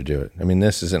is the way to do it. I mean,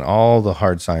 this is, and all the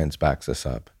hard science backs this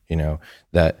up,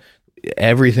 that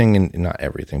everything, and not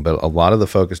everything, but a lot of the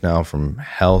focus now from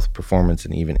health, performance,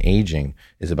 and even aging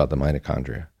is about the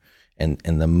mitochondria. And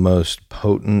the most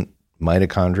potent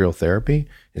mitochondrial therapy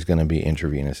is going to be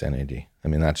intravenous NAD. I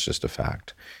mean, that's just a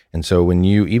fact. And so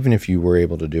even if you were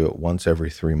able to do it once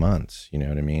every 3 months, you know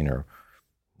what I mean, or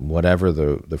whatever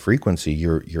the frequency,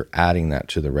 you're adding that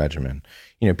to the regimen.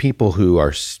 People who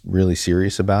are really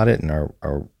serious about it and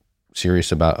are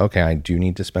serious about, okay, I do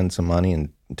need to spend some money and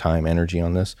time, energy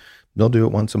on this, they'll do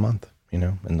it once a month,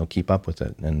 and they'll keep up with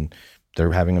it, and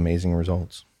they're having amazing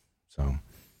results. So,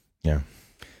 yeah.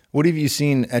 What have you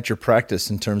seen at your practice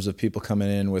in terms of people coming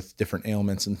in with different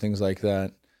ailments and things like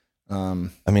that? I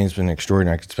mean, it's been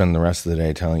extraordinary. I could spend the rest of the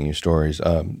day telling you stories.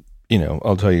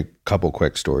 I'll tell you a couple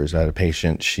quick stories. I had a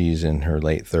patient, she's in her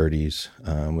late 30s,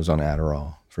 was on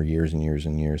Adderall for years and years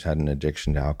and years, had an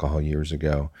addiction to alcohol years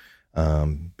ago.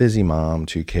 Busy mom,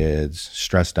 2 kids,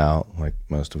 stressed out like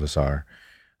most of us are.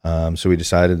 So we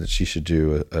decided that she should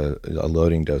do a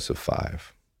loading dose of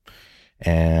 5.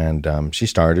 And she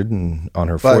started on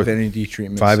her 5 fourth NAD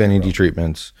treatments. 5 NAD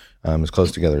treatments, as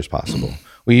close together as possible.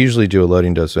 We usually do a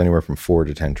loading dose of anywhere from 4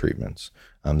 to 10 treatments.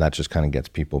 That just kind of gets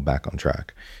people back on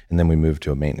track. And then we move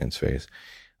to a maintenance phase.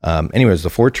 Anyways, the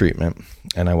 4th treatment,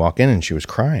 and I walk in and she was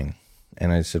crying.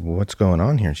 And I said, well, what's going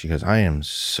on here? And she goes, I am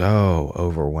so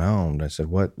overwhelmed. I said,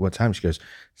 what's happening? She goes,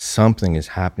 something is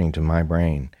happening to my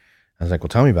brain. I was like, well,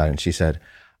 tell me about it. And she said,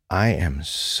 I am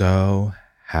so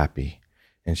happy.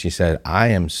 And she said, I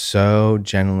am so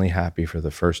genuinely happy for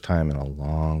the first time in a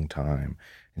long time.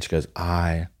 And she goes,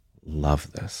 I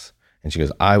love this. And she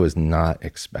goes, I was not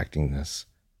expecting this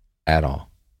at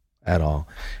all.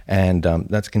 And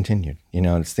that's continued.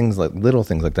 It's things like little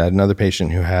things like that. Another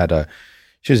patient who had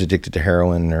she was addicted to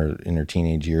heroin in her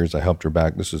teenage years. I helped her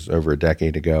back. This was over a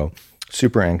decade ago.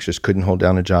 Super anxious, couldn't hold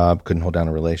down a job, couldn't hold down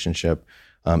a relationship.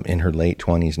 In her late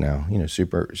 20s now,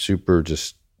 super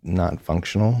just not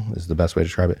functional is the best way to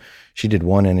describe it. She did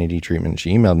 1 NAD treatment.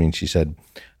 She emailed me and she said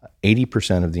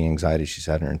 80% of the anxiety she's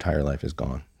had in her entire life is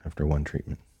gone after 1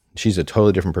 treatment. She's a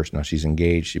totally different person now. She's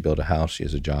engaged. She built a house. She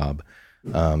has a job.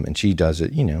 And she does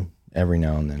it, every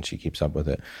now and then she keeps up with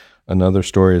it. Another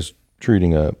story is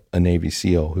treating a Navy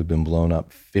SEAL who'd been blown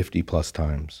up 50 plus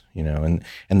times, and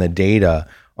the data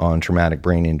on traumatic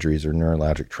brain injuries or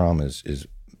neurologic traumas is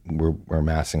we're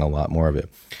amassing a lot more of it.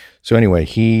 So anyway,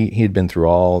 he had been through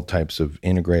all types of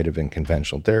integrative and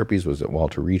conventional therapies, was at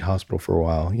Walter Reed Hospital for a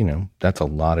while. That's a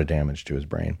lot of damage to his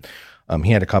brain.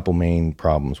 He had a couple main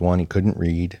problems. One, he couldn't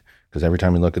read because every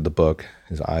time he looked at the book,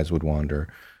 his eyes would wander.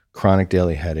 Chronic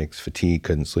daily headaches, fatigue,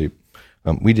 couldn't sleep.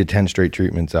 We did 10 straight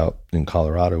treatments out in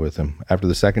Colorado with him. After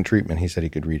the 2nd treatment, he said he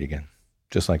could read again,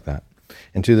 just like that.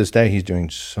 And to this day, he's doing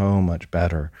so much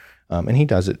better. And he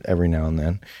does it every now and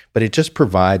then, but it just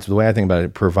provides, the way I think about it,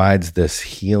 it provides this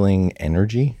healing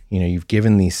energy. You've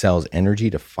given these cells energy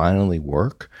to finally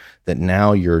work, that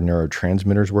now your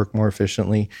neurotransmitters work more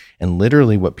efficiently. And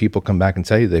literally what people come back and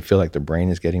tell you, they feel like their brain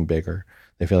is getting bigger.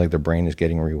 They feel like their brain is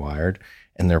getting rewired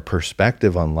and their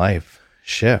perspective on life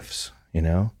shifts,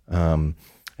 and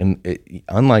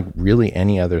unlike really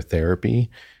any other therapy,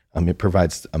 it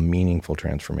provides a meaningful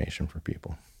transformation for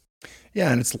people.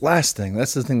 Yeah, and it's lasting.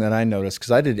 That's the thing that I noticed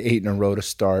because I did 8 in a row to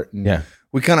start. And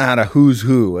we kind of had a who's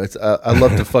who. I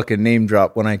love to fucking name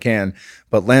drop when I can.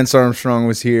 But Lance Armstrong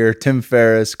was here, Tim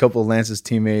Ferriss, a couple of Lance's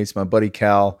teammates, my buddy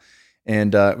Cal.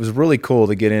 And it was really cool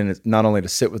to get in, not only to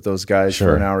sit with those guys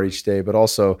for an hour each day, but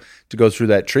also to go through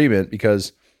that treatment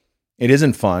because it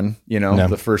isn't fun. No.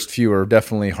 The first few are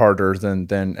definitely harder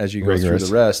than as you go through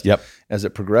the rest as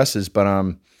it progresses.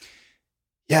 But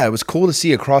yeah, it was cool to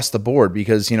see across the board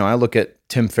because, I look at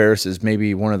Tim Ferriss as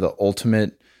maybe one of the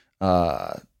ultimate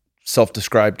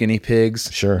self-described guinea pigs.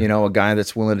 Sure. A guy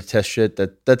that's willing to test shit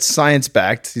that's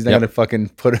science-backed. He's not going to fucking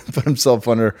put himself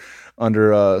under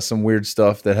some weird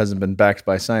stuff that hasn't been backed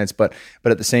by science. But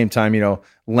at the same time,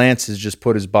 Lance has just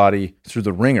put his body through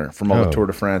the ringer from all the Tour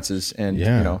de France's.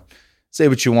 And, say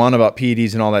what you want about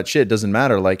PEDs and all that shit. It doesn't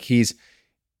matter. Like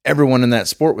everyone in that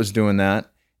sport was doing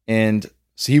that. And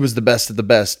so he was the best of the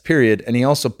best, period. And he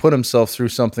also put himself through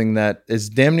something that is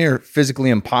damn near physically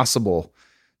impossible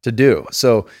to do.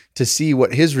 So to see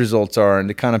what his results are and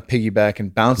to kind of piggyback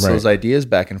and bounce those ideas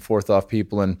back and forth off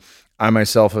people. And I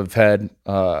myself have had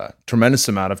a tremendous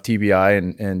amount of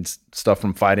TBI and stuff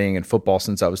from fighting and football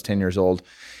since I was 10 years old.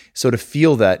 So to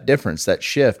feel that difference, that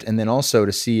shift, and then also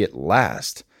to see it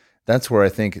last, that's where I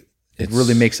think it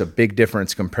really makes a big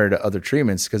difference compared to other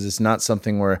treatments because it's not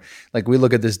something where, like, we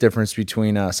look at this difference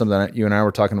between something that you and I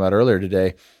were talking about earlier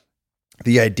today,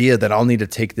 the idea that I'll need to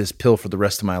take this pill for the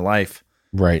rest of my life,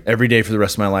 every day for the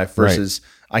rest of my life versus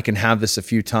I can have this a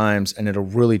few times and it'll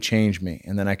really change me.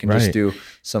 And then I can just do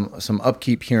some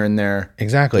upkeep here and there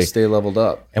to stay leveled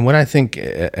up. And what I think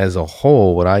as a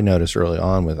whole, what I noticed early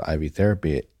on with IV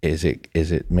therapy is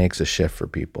it makes a shift for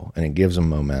people and it gives them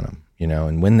momentum.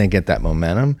 And when they get that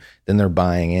momentum, then they're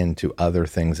buying into other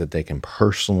things that they can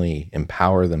personally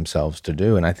empower themselves to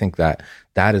do. And I think that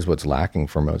is what's lacking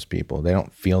for most people. They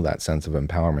don't feel that sense of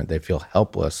empowerment. They feel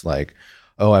helpless, like,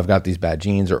 oh, I've got these bad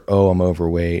genes, or oh, I'm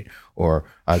overweight, or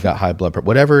I've got high blood pressure,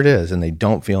 whatever it is. And they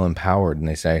don't feel empowered. And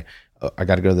they say, oh, I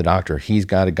got to go to the doctor. He's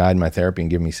got to guide my therapy and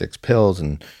give me 6 pills.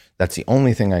 And that's the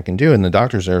only thing I can do. And the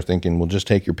doctors are thinking, well, just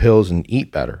take your pills and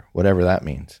eat better, whatever that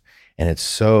means. And it's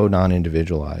so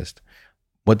non-individualized.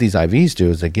 What these IVs do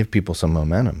is they give people some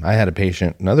momentum. I had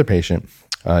another patient,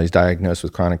 he's diagnosed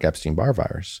with chronic Epstein-Barr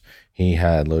virus. He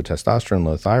had low testosterone,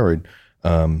 low thyroid.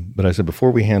 But I said,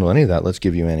 before we handle any of that, let's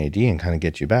give you NAD and kind of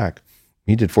get you back.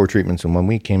 He did 4 treatments in 1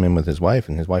 week, came in with his wife,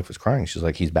 and his wife was crying. She's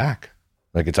like, he's back.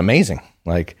 Like, it's amazing.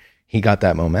 Like, he got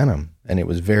that momentum, and it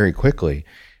was very quickly.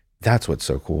 That's what's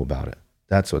so cool about it.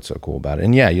 That's what's so cool about it.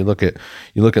 And yeah, you look at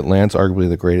Lance, arguably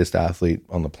the greatest athlete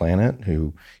on the planet,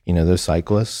 who, you know, those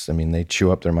cyclists, I mean, they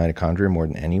chew up their mitochondria more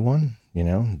than anyone, you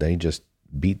know, they just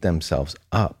beat themselves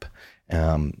up.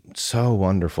 So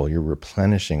wonderful. You're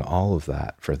replenishing all of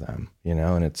that for them, you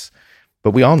know, and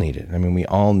but we all need it. I mean, we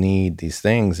all need these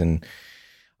things. And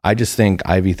I just think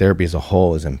IV therapy as a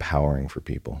whole is empowering for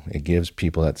people. It gives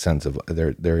people that sense of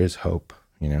there is hope,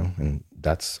 you know, and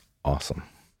that's awesome.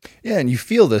 Yeah, and you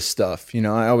feel this stuff. You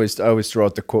know, I always throw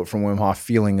out the quote from Wim Hof: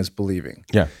 "Feeling is believing."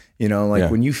 Yeah, you know, like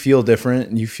when you feel different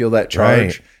and you feel that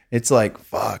charge, it's like,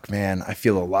 fuck, man, I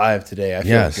feel alive today. I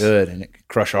feel good, and it could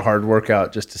crush a hard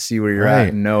workout just to see where you're at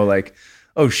and know, like,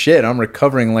 oh shit, I'm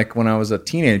recovering like when I was a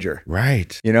teenager.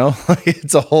 Right. You know,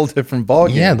 it's a whole different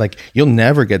ballgame. Yeah, like you'll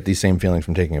never get these same feelings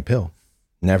from taking a pill.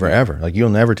 Never, ever. Like you'll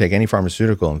never take any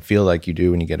pharmaceutical and feel like you do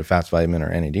when you get a fast vitamin or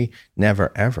NAD.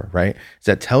 Never, ever, right?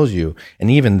 So that tells you, and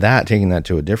even that, taking that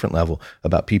to a different level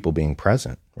about people being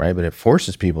present, right? But it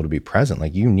forces people to be present.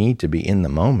 Like you need to be in the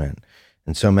moment.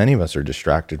 And so many of us are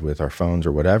distracted with our phones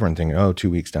or whatever and thinking, oh, 2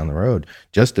 weeks down the road.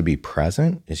 Just to be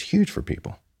present is huge for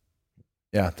people.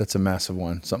 Yeah, that's a massive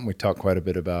one. Something we talk quite a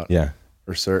bit about. Yeah.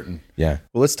 For certain. Yeah.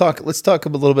 Well, let's talk a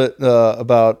little bit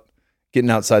about getting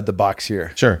outside the box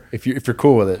here. Sure. If you're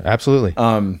cool with it. Absolutely.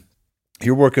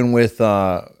 You're working with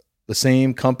the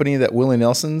same company that Willie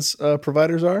Nelson's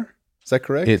providers are? Is that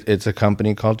correct? It's a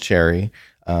company called Cherry.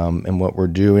 And what we're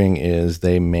doing is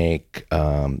they make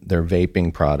their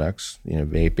vaping products, you know,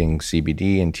 vaping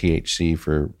CBD and THC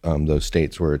for those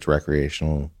states where it's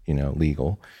recreational, you know,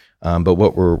 legal. But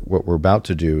what we're about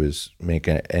to do is make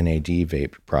an NAD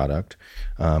vape product,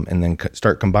 and then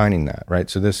start combining that, right?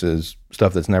 So this is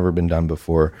stuff that's never been done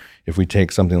before. If we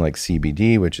take something like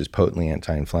CBD, which is potently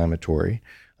anti-inflammatory,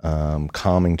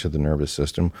 calming to the nervous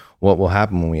system, what will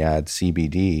happen when we add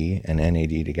CBD and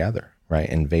NAD together, right,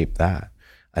 and vape that?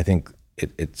 I think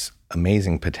it's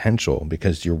amazing potential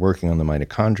because you're working on the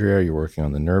mitochondria, you're working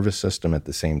on the nervous system at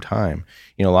the same time.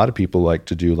 You know, a lot of people like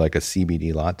to do like a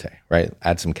CBD latte, right?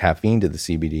 Add some caffeine to the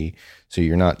CBD so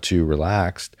you're not too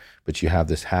relaxed, but you have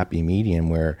this happy medium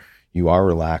where you are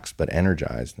relaxed but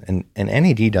energized. And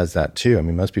NAD does that too. I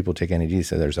mean, most people take NAD,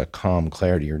 so there's a calm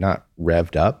clarity. You're not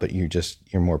revved up, but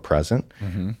you're more present.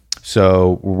 Mm-hmm.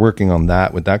 So we're working on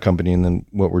that with that company. And then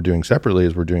what we're doing separately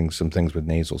is we're doing some things with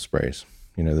nasal sprays.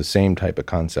 You know, the same type of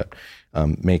concept,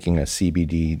 making a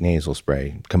CBD nasal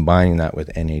spray, combining that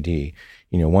with NAD. You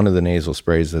know, one of the nasal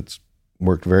sprays that's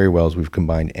worked very well is we've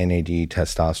combined NAD,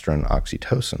 testosterone,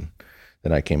 oxytocin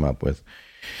that I came up with.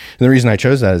 And the reason I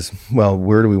chose that is, well,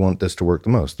 where do we want this to work the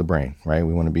most? The brain, right?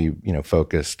 We want to be, you know,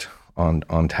 focused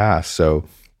on task. So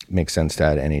it makes sense to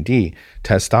add NAD.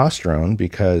 Testosterone,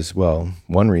 because, well,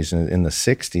 one reason in the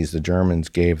 60s, the Germans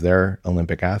gave their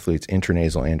Olympic athletes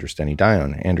intranasal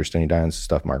androstenedione. Androstenedione is the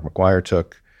stuff Mark McGwire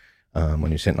took when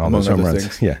he was hitting all those home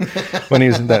runs. Yeah, when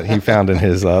he found in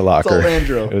his locker.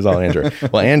 It was all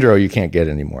andro. Well, andro you can't get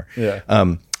anymore. Yeah.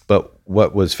 But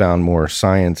what was found more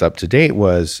science up to date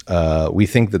was we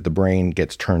think that the brain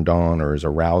gets turned on or is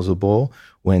arousable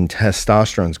when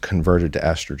testosterone is converted to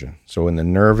estrogen. So when the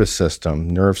nervous system,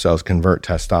 nerve cells convert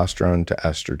testosterone to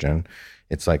estrogen,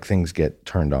 it's like things get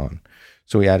turned on.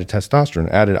 So we added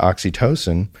testosterone, added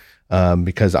oxytocin,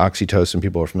 because oxytocin,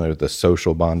 people are familiar with the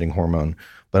social bonding hormone,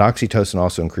 but oxytocin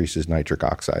also increases nitric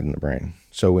oxide in the brain.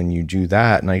 So when you do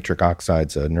that, nitric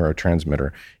oxide's a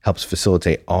neurotransmitter, helps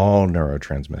facilitate all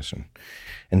neurotransmission.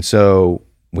 And so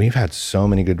we've had so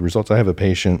many good results. I have a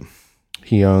patient,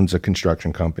 he owns a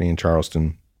construction company in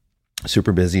Charleston,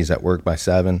 super busy. He's at work by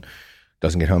 7,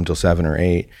 doesn't get home till 7 or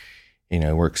 8, you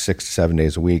know, works 6 to 7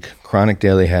 days a week, chronic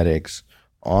daily headaches,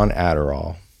 on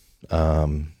Adderall,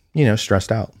 you know,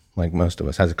 stressed out like most of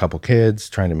us, has a couple kids,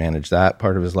 trying to manage that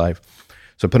part of his life.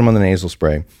 So I put him on the nasal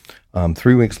spray.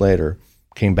 3 weeks later,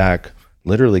 came back,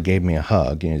 literally gave me a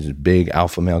hug. You know, he's a big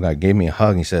alpha male guy, gave me a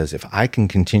hug. He says, if I can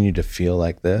continue to feel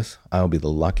like this, I will be the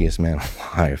luckiest man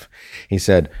alive. He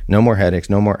said, no more headaches,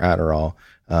 no more Adderall.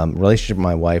 Relationship with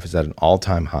my wife is at an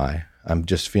all-time high. I'm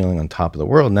just feeling on top of the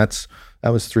world. And that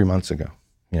was 3 months ago,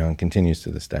 you know, and continues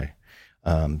to this day.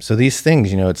 So these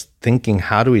things, you know, it's thinking,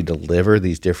 how do we deliver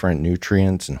these different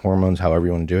nutrients and hormones, however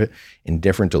you want to do it, in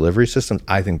different delivery systems?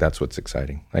 I think that's what's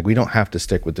exciting. Like, we don't have to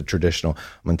stick with the traditional,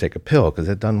 I'm going to take a pill, because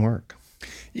it doesn't work.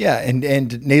 Yeah.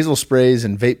 And nasal sprays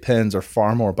and vape pens are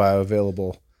far more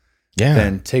bioavailable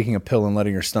than taking a pill and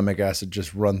letting your stomach acid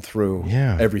just run through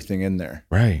everything in there.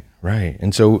 Right.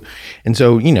 And so,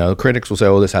 you know, critics will say,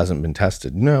 oh, this hasn't been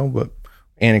tested. No, but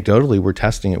anecdotally, we're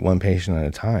testing it one patient at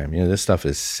a time. This stuff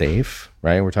is safe,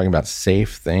 right? We're talking about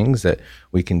safe things that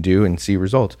we can do and see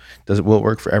results. Will it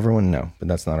work for everyone? No, but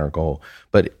that's not our goal.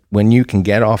 But when you can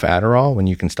get off Adderall, when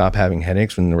you can stop having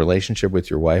headaches, when the relationship with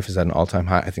your wife is at an all-time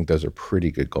high, I think those are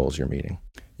pretty good goals you're meeting.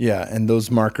 Yeah, and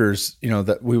those markers,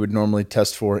 that we would normally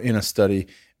test for in a study,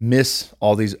 miss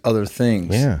all these other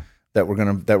things. Yeah. That we're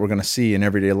gonna see in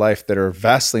everyday life that are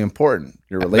vastly important.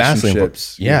 Your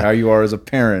relationships, Yeah. how you are as a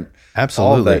parent,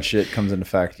 Absolutely. all of that shit comes into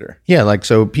factor. Yeah, like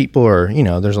so people are,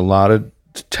 there's a lot of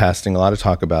testing, a lot of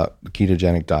talk about the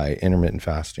ketogenic diet, intermittent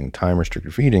fasting, time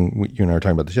restricted feeding. You and I were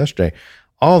talking about this yesterday.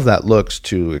 All of that looks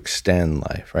to extend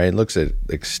life, right? It looks at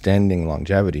extending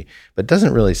longevity, but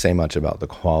doesn't really say much about the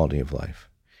quality of life.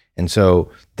 And so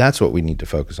that's what we need to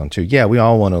focus on too. Yeah, we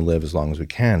all want to live as long as we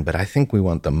can, but I think we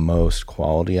want the most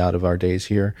quality out of our days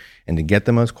here. And to get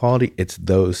the most quality, it's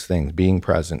those things: being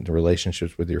present, the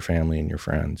relationships with your family and your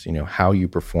friends, how you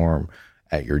perform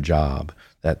at your job,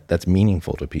 that's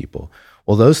meaningful to people.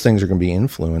 Well, those things are going to be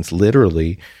influenced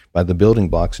literally by the building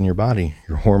blocks in your body,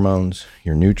 your hormones,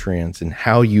 your nutrients, and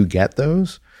how you get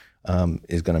those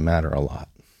is going to matter a lot.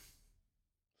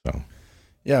 So,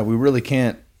 yeah, we really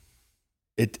can't.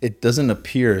 It doesn't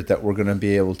appear that we're going to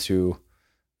be able to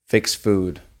fix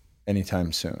food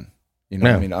anytime soon.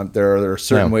 No. I mean, there are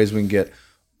certain ways we can get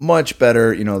much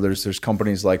better. There's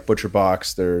companies like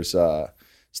ButcherBox. There's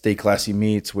Stay Classy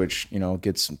Meats, which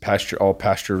gets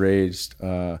pasture raised,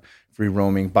 free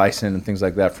roaming bison and things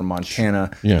like that from Montana,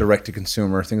 direct to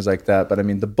consumer, things like that. But I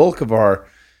mean, the bulk of our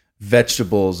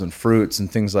vegetables and fruits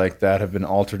and things like that have been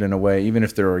altered in a way, even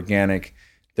if they're organic.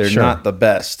 They're not the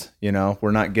best,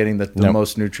 we're not getting the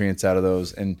most nutrients out of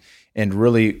those. And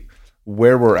really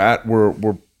where we're at,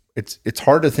 it's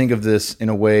hard to think of this in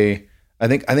a way. I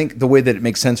think the way that it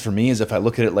makes sense for me is if I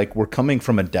look at it like we're coming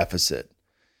from a deficit,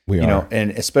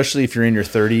 and especially if you're in your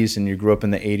 30s and you grew up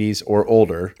in the 80s or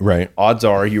older, right? Odds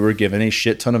are you were given a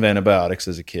shit ton of antibiotics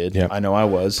as a kid. Yeah. I know I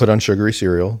was. Put on sugary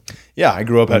cereal. Yeah. I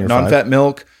grew up at non-fat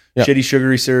milk, shitty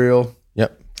sugary cereal.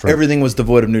 Yep. Everything was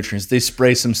devoid of nutrients. They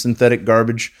spray some synthetic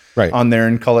garbage on there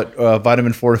and call it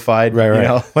vitamin fortified.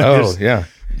 Right.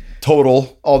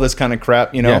 Total, all this kind of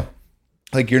crap.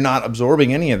 Like you're not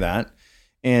absorbing any of that,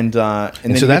 and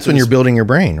so that's when you're building your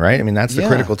brain, right? I mean, that's the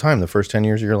critical time, the first 10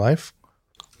 years of your life.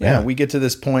 Yeah, we get to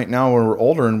this point now where we're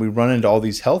older and we run into all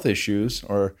these health issues,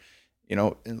 or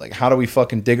like how do we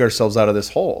fucking dig ourselves out of this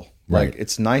hole? Right. Like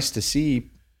it's nice to see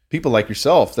people like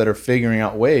yourself that are figuring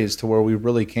out ways to where we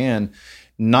really can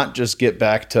not just get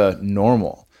back to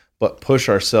normal, but push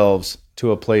ourselves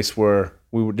to a place where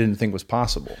we didn't think was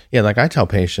possible. Yeah, like I tell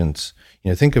patients,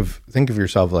 think of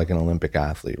yourself like an Olympic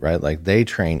athlete, right? Like they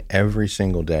train every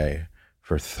single day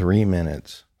for 3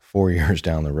 minutes, 4 years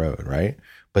down the road, right?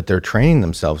 But they're training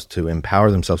themselves to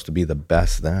empower themselves to be the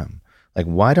best them. Like,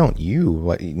 why don't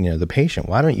you, the patient,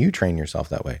 why don't you train yourself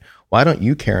that way? Why don't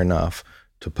you care enough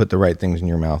to put the right things in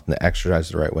your mouth and to exercise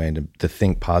the right way and to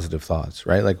think positive thoughts,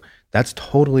 right? Like, that's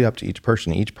totally up to each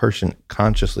person. Each person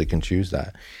consciously can choose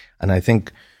that. And I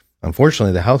think,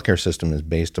 unfortunately, the healthcare system is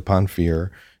based upon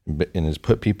fear and has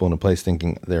put people in a place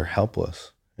thinking they're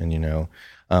helpless. And,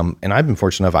 and I've been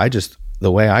fortunate enough,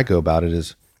 the way I go about it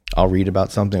is I'll read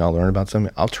about something, I'll learn about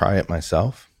something, I'll try it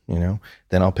myself, then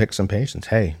I'll pick some patients.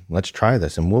 Hey, let's try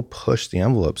this. And we'll push the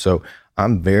envelope. So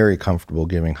I'm very comfortable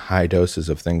giving high doses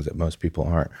of things that most people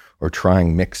aren't, or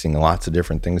mixing lots of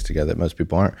different things together that most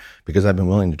people aren't, because I've been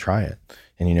willing to try it.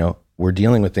 And, we're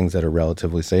dealing with things that are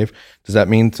relatively safe. Does that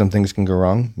mean some things can go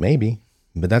wrong? Maybe,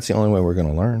 but that's the only way we're going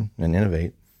to learn and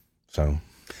innovate. So,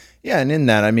 yeah. And in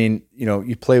that, I mean,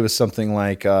 you play with something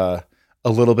like a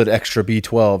little bit extra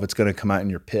B12, it's going to come out in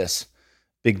your piss.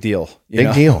 Big deal.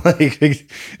 Big deal. Like,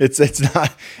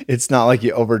 it's not like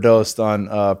you overdosed on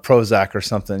Prozac or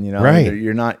something, Right.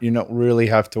 You don't really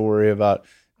have to worry about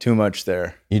too much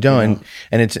there. You don't.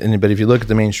 But if you look at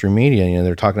the mainstream media,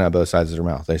 they're talking out both sides of their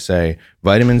mouth. They say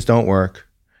vitamins don't work,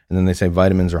 and then they say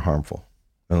vitamins are harmful.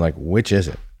 And like, which is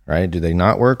it, right? Do they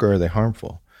not work or are they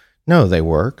harmful? No, they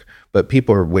work, but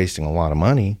people are wasting a lot of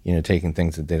money, taking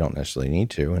things that they don't necessarily need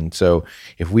to. And so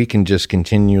if we can just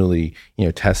continually,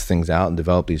 test things out and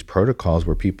develop these protocols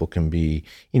where people can be,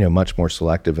 much more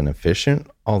selective and efficient,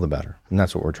 all the better. And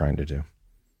that's what we're trying to do.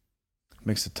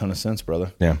 Makes a ton of sense,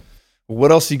 brother. Yeah.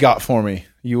 What else you got for me?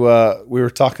 We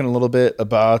were talking a little bit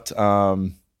about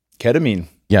ketamine.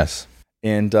 Yes.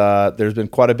 And there's been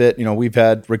quite a bit. We've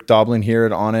had Rick Doblin here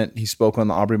at On It. He spoke on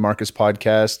the Aubrey Marcus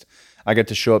podcast. I got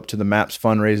to show up to the MAPS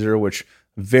fundraiser, which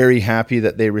very happy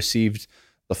that they received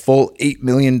the full $8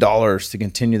 million to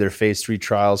continue their phase 3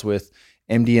 trials with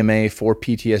MDMA for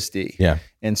PTSD. Yeah.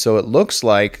 And so it looks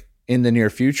like in the near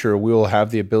future, we will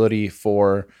have the ability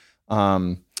for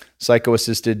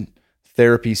psycho-assisted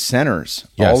therapy centers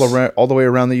all the way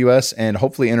around the U.S. and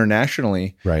hopefully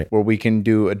internationally, right, where we can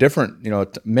do a different,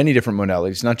 many different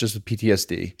modalities, not just with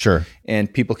PTSD. Sure.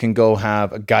 And people can go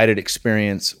have a guided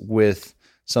experience with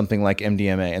something like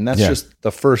MDMA, and that's just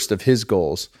the first of his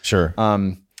goals. Sure.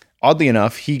 Oddly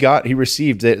enough, he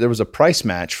received, there was a price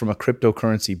match from a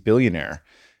cryptocurrency billionaire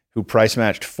who price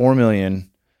matched $4 million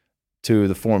to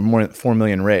the $4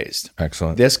 million raised.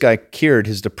 Excellent. This guy cured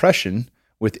his depression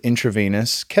with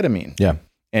intravenous ketamine. Yeah.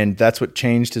 And that's what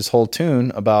changed his whole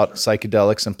tune about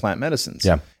psychedelics and plant medicines.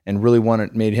 Yeah. And really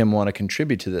made him want to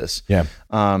contribute to this. Yeah.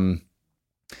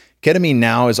 Ketamine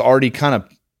now is already kind of,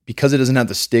 because it doesn't have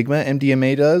the stigma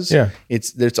MDMA does,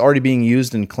 it's already being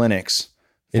used in clinics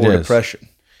for depression.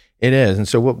 It is. And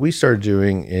so what we started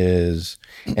doing is,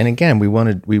 and again, we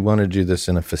want to do this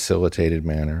in a facilitated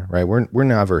manner, right? We're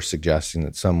never suggesting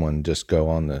that someone just go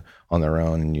on their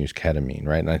own and use ketamine,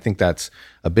 right? And I think that's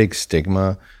a big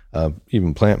stigma of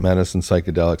even plant medicine,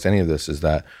 psychedelics, any of this, is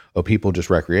that, people just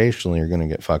recreationally are going to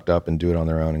get fucked up and do it on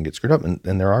their own and get screwed up. And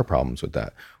there are problems with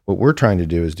that. What we're trying to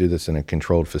do is do this in a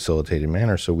controlled, facilitated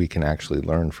manner so we can actually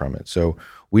learn from it. So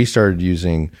we started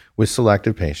using, with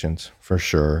selected patients, for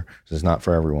sure, this is not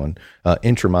for everyone,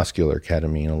 intramuscular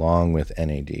ketamine along with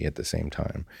NAD at the same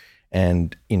time.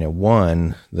 And,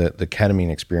 the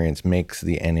ketamine experience makes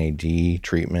the NAD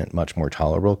treatment much more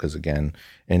tolerable because, again,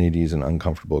 NAD is an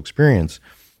uncomfortable experience.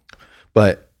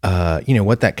 But,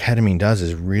 what that ketamine does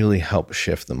is really help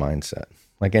shift the mindset.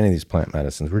 Like any of these plant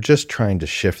medicines, we're just trying to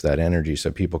shift that energy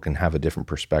so people can have a different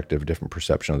perspective, a different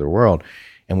perception of their world.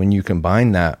 And when you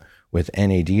combine that with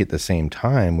NAD at the same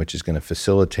time, which is going to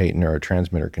facilitate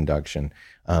neurotransmitter conduction,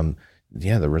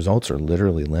 the results are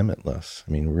literally limitless.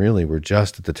 I mean, really, we're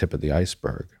just at the tip of the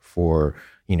iceberg for,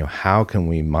 how can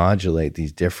we modulate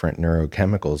these different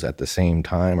neurochemicals at the same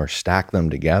time or stack them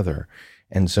together?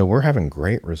 And so we're having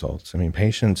great results. I mean,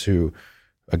 patients who,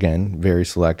 again, very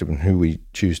selective in who we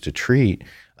choose to treat,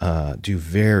 do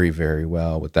very, very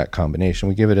well with that combination.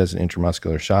 We give it as an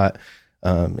intramuscular shot.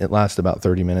 It lasts about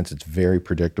 30 minutes. It's very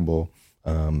predictable.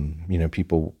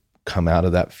 People come out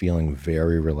of that feeling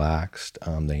very relaxed.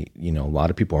 A lot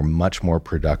of people are much more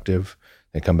productive.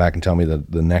 They come back and tell me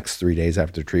that the next 3 days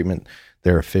after treatment,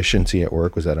 their efficiency at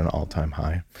work was at an all-time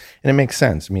high. And it makes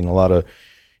sense. I mean, a lot of,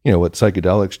 what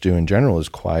psychedelics do in general is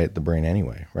quiet the brain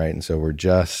anyway, right? And so we're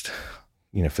just,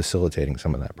 facilitating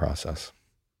some of that process.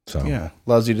 So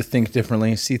allows you to think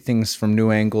differently, see things from new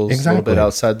angles, a little bit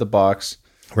outside the box.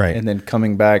 Right. And then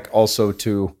coming back also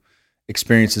to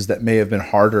experiences that may have been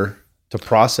harder to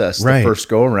process the first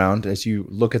go around as you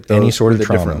look at those any sort of with a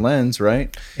trauma. Different lens,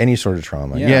 right? Any sort of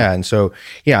trauma. Yeah. And so,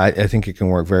 I think it can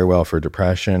work very well for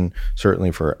depression,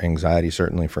 certainly for anxiety,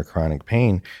 certainly for chronic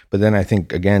pain. But then I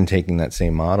think, again, taking that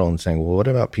same model and saying, well, what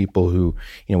about people who,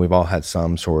 we've all had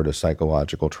some sort of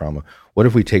psychological trauma. What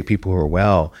if we take people who are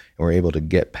well and we're able to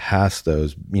get past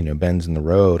those, bends in the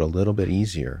road a little bit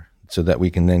easier so that we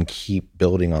can then keep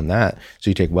building on that? So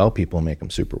you take well people and make them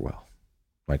super well.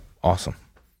 Like, awesome.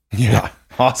 Yeah.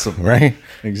 Awesome. Right?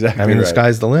 Exactly. I mean, the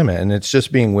sky's the limit. And it's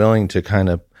just being willing to kind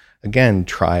of, again,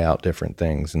 try out different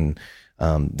things. And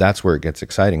that's where it gets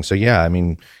exciting. So, I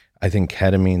mean, I think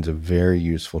ketamine's a very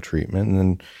useful treatment.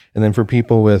 And then for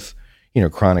people with,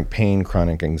 chronic pain,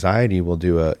 chronic anxiety, we'll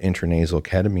do a intranasal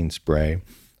ketamine spray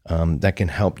that can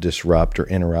help disrupt or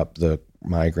interrupt the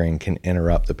migraine, can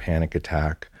interrupt the panic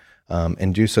attack,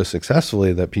 and do so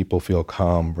successfully that people feel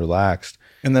calm, relaxed.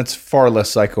 And that's far less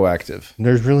psychoactive.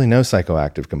 There's really no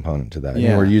psychoactive component to that.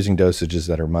 We're using dosages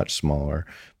that are much smaller,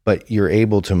 but you're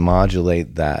able to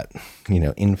modulate that,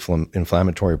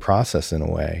 inflammatory process in a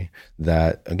way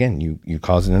that, again, you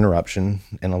cause an interruption,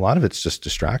 and a lot of it's just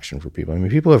distraction for people. I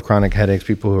mean, people who have chronic headaches,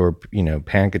 people who are,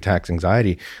 panic attacks,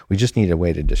 anxiety, we just need a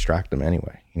way to distract them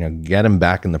anyway, get them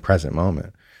back in the present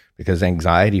moment, because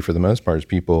anxiety for the most part is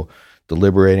people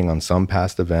deliberating on some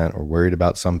past event or worried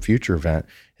about some future event,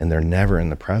 and they're never in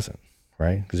the present,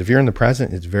 right? Because if you're in the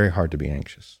present, it's very hard to be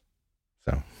anxious.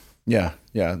 So,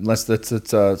 unless that's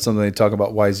something they talk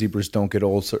about, why zebras don't get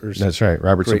ulcers. That's right,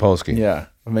 Robert Sapolsky. Yeah,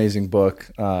 amazing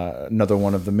book. Another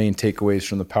one of the main takeaways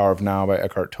from The Power of Now by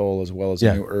Eckhart Tolle, as well as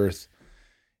A New Earth.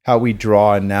 How we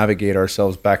draw and navigate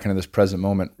ourselves back into this present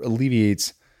moment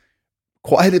alleviates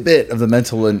quite a bit of the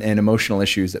mental and emotional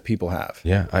issues that people have.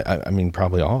 Yeah, I mean,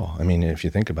 probably all. I mean, if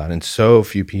you think about it, and so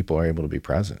few people are able to be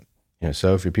present.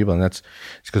 So few people, and it's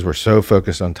because we're so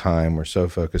focused on time, we're so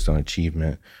focused on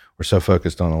achievement, we're so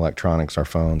focused on electronics, our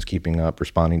phones, keeping up,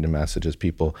 responding to messages,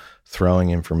 people throwing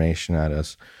information at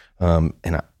us.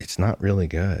 It's not really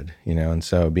good, and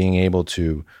so being able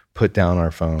to put down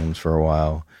our phones for a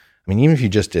while. I mean, even if you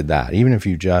just did that, even if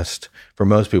you just, for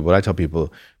most people, what I tell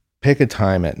people, pick a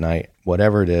time at night,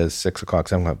 whatever it is, 6 o'clock,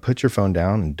 7 o'clock, put your phone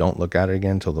down and don't look at it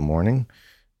again till the morning.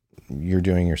 You're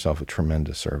doing yourself a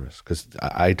tremendous service, because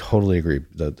I totally agree.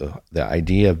 The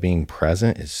idea of being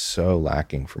present is so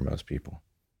lacking for most people.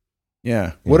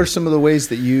 Yeah. What are some of the ways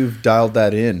that you've dialed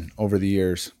that in over the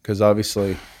years? Because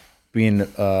obviously being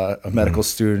a medical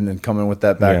student and coming with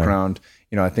that background,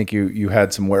 I think you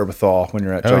had some wherewithal when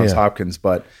you're at Johns Hopkins,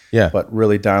 but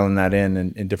really dialing that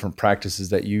in different practices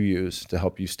that you use to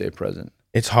help you stay present.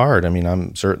 It's hard. I mean,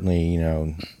 I'm certainly,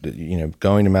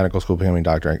 going to medical school, becoming a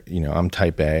doctor, I'm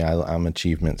type A. I'm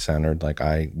achievement centered. Like,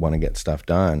 I want to get stuff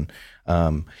done.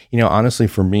 Honestly,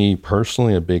 for me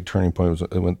personally, a big turning point was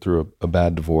I went through a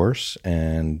bad divorce,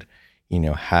 and,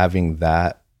 having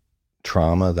that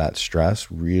trauma, that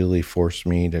stress really forced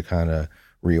me to kind of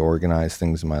reorganize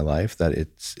things in my life, that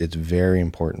it's very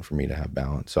important for me to have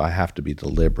balance. So I have to be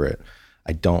deliberate.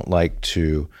 I like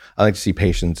to see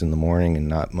patients in the morning and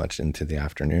not much into the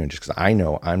afternoon, just because I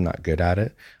know I'm not good at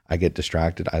it. I get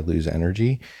distracted, I lose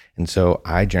energy. And so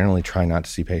I generally try not to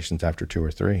see patients after 2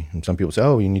 or 3. And some people say,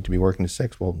 oh, you need to be working to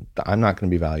 6. Well, I'm not going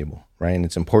to be valuable, right? And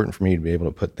it's important for me to be able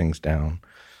to put things down.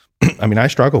 I mean, I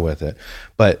struggle with it,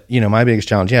 but my biggest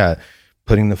challenge,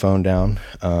 putting the phone down,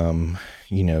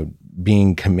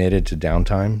 being committed to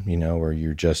downtime, where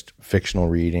you're just fictional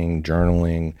reading,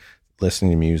 journaling,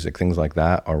 listening to music, things like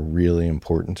that are really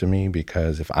important to me,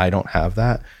 because if I don't have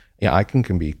that, I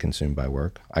can be consumed by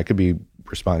work. I could be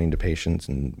responding to patients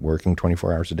and working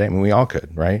 24 hours a day. I mean, we all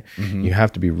could, right? Mm-hmm. You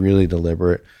have to be really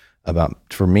deliberate about,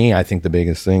 for me, I think the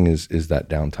biggest thing is that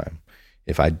downtime.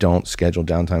 If I don't schedule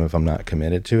downtime, if I'm not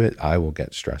committed to it, I will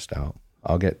get stressed out.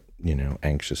 I'll get,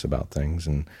 anxious about things.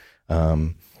 And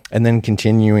then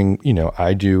continuing,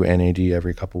 I do NAD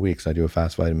every couple of weeks. I do a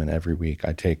fast vitamin every week.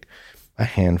 I take a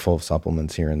handful of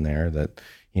supplements here and there that,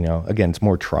 again, it's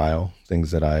more trial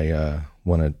things that I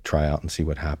want to try out and see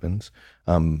what happens.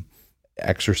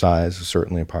 Exercise is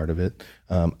certainly a part of it.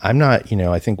 I'm not,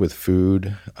 I think with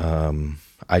food,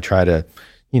 I try to,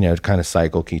 kind of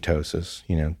cycle ketosis,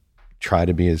 try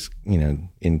to be as, in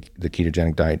the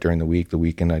ketogenic diet during the week. The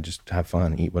weekend, I just have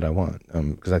fun, eat what I want.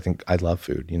 Because I think I love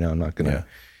food, I'm not going to.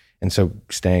 And so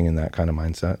staying in that kind of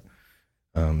mindset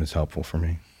is helpful for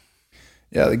me.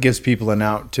 Yeah, it gives people an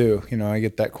out too. I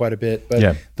get that quite a bit,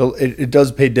 but it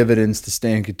does pay dividends to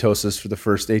stay in ketosis for the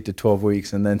first 8 to 12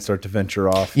 weeks and then start to venture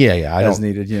off. As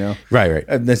needed. Right.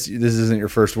 And this isn't your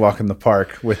first walk in the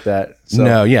park with that. So.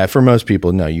 No, for most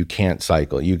people, no, you can't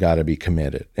cycle. You got to be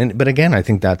committed. But again, I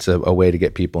think that's a way to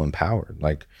get people empowered.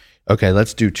 Like, okay,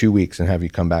 let's do 2 weeks and have you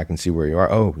come back and see where you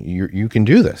are. Oh, you can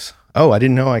do this. Oh, I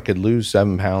didn't know I could lose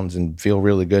 7 pounds and feel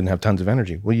really good and have tons of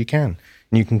energy. Well, you can.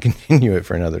 And you can continue it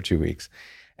for another 2 weeks.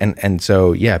 And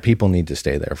so, people need to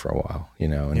stay there for a while,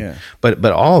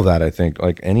 But all of that, I think,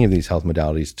 like any of these health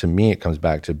modalities, to me, it comes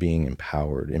back to being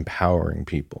empowering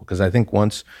people. Because I think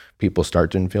once people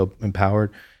start to feel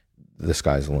empowered, the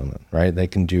sky's the limit, right? They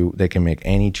can make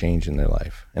any change in their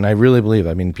life. And I really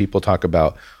believe, people talk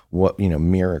about what,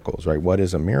 miracles, right? What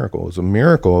is a miracle? A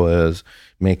miracle is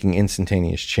making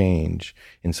instantaneous change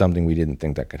in something we didn't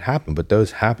think that could happen. But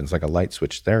those happen. It's like a light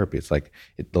switch therapy. It's like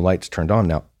the light's turned on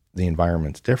now. The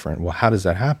environment's different. Well, how does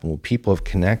that happen? Well, people have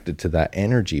connected to that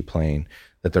energy plane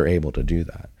that they're able to do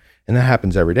that. And that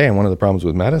happens every day. And one of the problems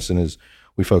with medicine is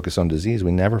we focus on disease.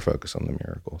 We never focus on the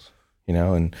miracles,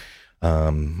 And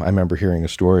I remember hearing a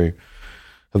story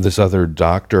of this other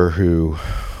doctor who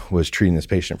was treating this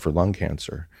patient for lung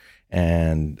cancer.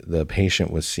 And the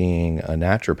patient was seeing a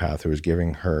naturopath who was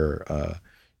giving her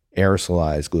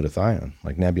aerosolized glutathione,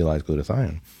 like nebulized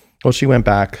glutathione. Well, she went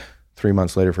back 3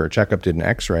 months later for her checkup, did an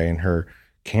x-ray, and her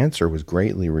cancer was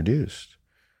greatly reduced.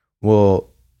 Well,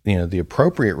 the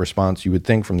appropriate response you would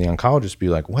think from the oncologist would be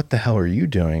like, what the hell are you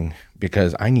doing?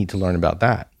 Because I need to learn about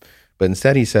that. But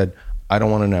instead he said, I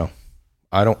don't want to know.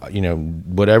 I don't,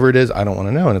 whatever it is, I don't want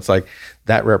to know. And it's like,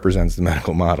 that represents the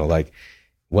medical model. Like,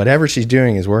 whatever she's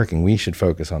doing is working. We should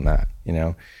focus on that,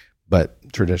 but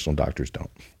traditional doctors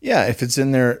don't. Yeah. If it's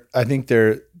in there, I think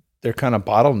they're kind of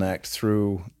bottlenecked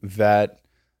through that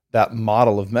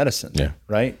model of medicine,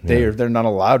 right? They're not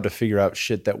allowed to figure out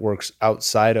shit that works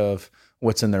outside of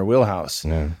what's in their wheelhouse.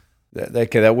 No.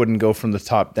 That wouldn't go from the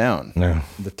top down. No.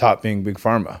 The top being Big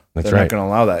Pharma. They're not going to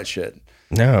allow that shit.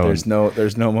 No.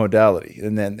 There's no modality.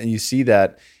 And you see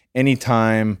that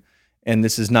anytime, and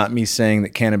this is not me saying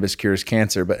that cannabis cures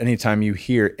cancer, but anytime you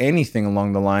hear anything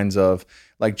along the lines of,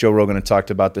 like Joe Rogan had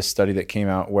talked about this study that came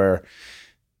out where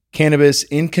cannabis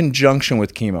in conjunction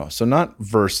with chemo. So not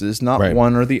versus, not Right.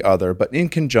 one or the other, but in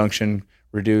conjunction,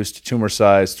 reduced tumor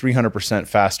size 300%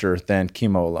 faster than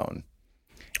chemo alone.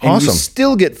 And Awesome. you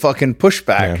still get fucking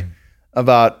pushback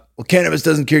about, well, cannabis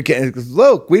doesn't cure cancer.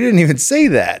 Look, we didn't even say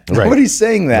that. Right. Nobody's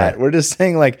saying that. Right. We're just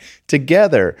saying like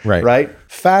together, Right.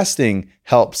 Fasting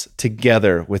helps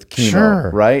together with chemo,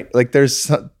 Sure. right? Like there's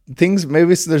some things,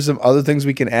 maybe there's some other things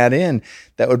we can add in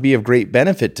that would be of great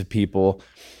benefit to people.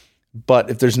 But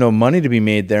if there's no money to be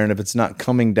made there, and if it's not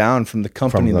coming down from the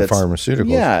company From the that's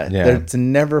pharmaceuticals. it's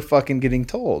never fucking getting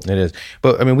told. It is.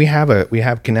 But I mean, we have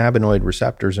cannabinoid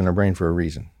receptors in our brain for a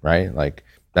reason, right? Like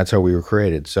that's how we were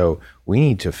created. So we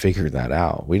need to figure that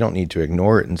out. We don't need to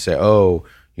ignore it and say, oh,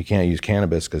 you can't use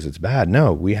cannabis because it's bad.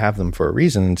 No, we have them for a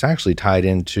reason. And it's actually tied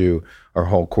into our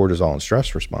whole cortisol and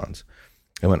stress response.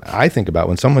 And when I think about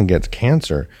when someone gets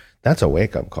cancer, that's a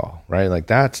wake-up call, right? Like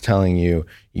that's telling you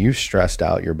you've stressed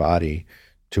out your body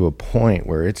to a point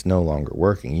where it's no longer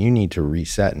working. You need to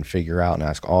reset and figure out and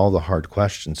ask all the hard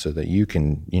questions so that you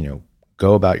can,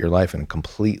 go about your life in a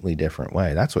completely different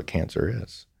way. That's what cancer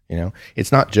is.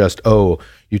 It's not just, oh,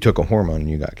 you took a hormone and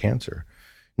you got cancer.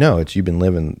 No, it's you've been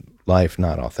living life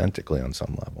not authentically on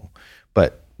some level.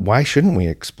 But why shouldn't we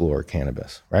explore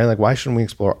cannabis, right? Like why shouldn't we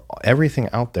explore everything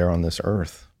out there on this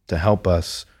earth to help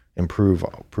us improve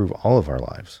all of our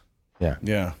lives?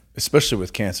 Yeah, especially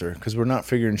with cancer, because we're not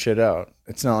figuring shit out.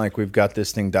 It's not like we've got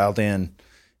this thing dialed in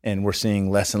and we're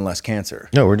seeing less and less cancer.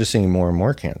 No, we're just seeing more and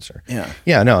more cancer.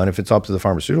 Yeah, no, and if it's up to the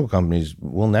pharmaceutical companies,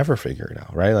 we'll never figure it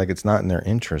out, right? Like it's not in their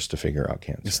interest to figure out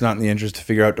cancer. It's not in the interest to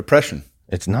figure out depression.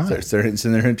 It's not. It's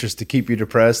in their interest to keep you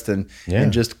depressed and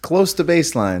just close to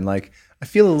baseline. Like I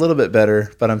feel a little bit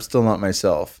better, but I'm still not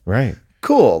myself. Right.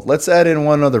 Cool. Let's add in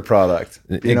one other product.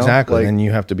 Exactly. And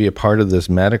you have to be a part of this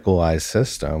medicalized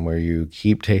system where you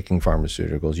keep taking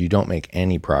pharmaceuticals. You don't make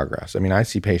any progress. I mean, I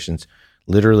see patients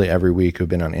literally every week who've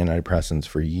been on antidepressants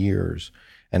for years.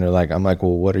 And they're like, I'm like,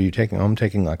 well, what are you taking? Oh, I'm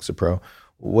taking Lexapro.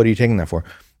 What are you taking that for?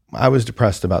 I was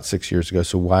depressed about 6 years ago.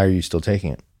 So why are you still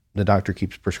taking it? The doctor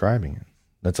keeps prescribing it.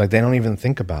 That's like, they don't even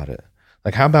think about it.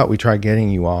 Like, how about we try getting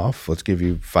you off? Let's give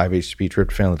you 5-HTP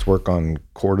tryptophan. Let's work on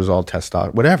cortisol,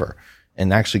 testosterone, whatever,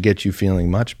 and actually get you feeling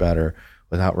much better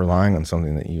without relying on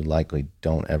something that you likely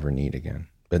don't ever need again.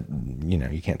 But,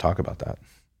 you can't talk about that.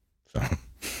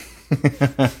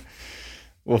 So.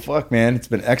 Well, fuck, man. It's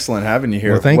been excellent having you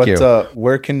here. Well, thank you.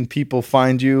 Where can people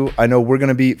find you? I know we're going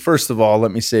to be, first of all,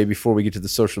 let me say before we get to the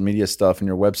social media stuff and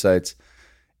your websites,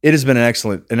 it has been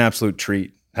an absolute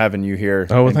treat having you here.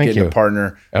 Oh, well, and thank getting you. a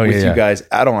partner with you guys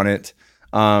out on it.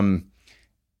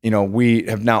 We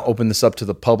have now opened this up to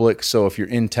the public. So if you're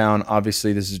in town,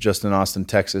 obviously this is just in Austin,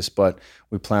 Texas, but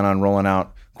we plan on rolling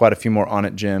out quite a few more On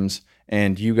It gyms.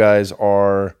 And you guys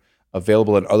are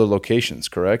available at other locations,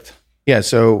 correct? Yeah.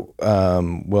 So,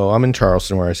 I'm in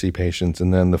Charleston where I see patients,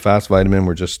 and then the Fast Vitamin,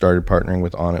 we're just started partnering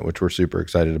with On It, which we're super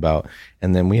excited about.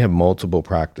 And then we have multiple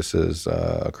practices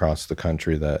across the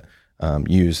country that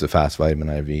use the Fast Vitamin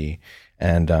IV.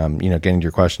 And, getting to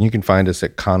your question, you can find us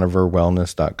at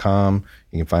conoverwellness.com.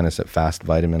 You can find us at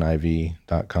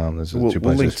fastvitamin.iv.com. Those are the two places.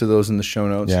 We'll link to those in the show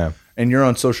notes. Yeah. And you're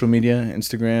on social media,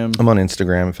 Instagram? I'm on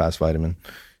Instagram, Fast Vitamin.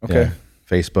 Okay. Yeah.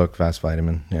 Facebook, Fast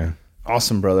Vitamin. Yeah.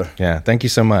 Awesome, brother. Yeah. Thank you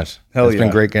so much. It's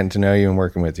been great getting to know you and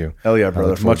working with you. Hell yeah,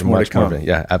 brother. Much more to come.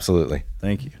 Yeah, absolutely.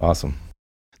 Thank you. Awesome.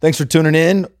 Thanks for tuning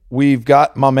in. We've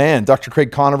got my man, Dr.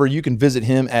 Craig Conover. You can visit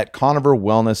him at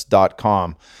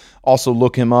conoverwellness.com. Also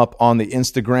look him up on the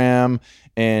Instagram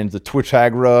and the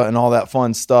Twitchagra and all that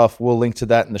fun stuff. We'll link to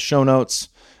that in the show notes.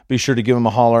 Be sure to give him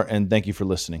a holler, and thank you for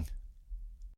listening.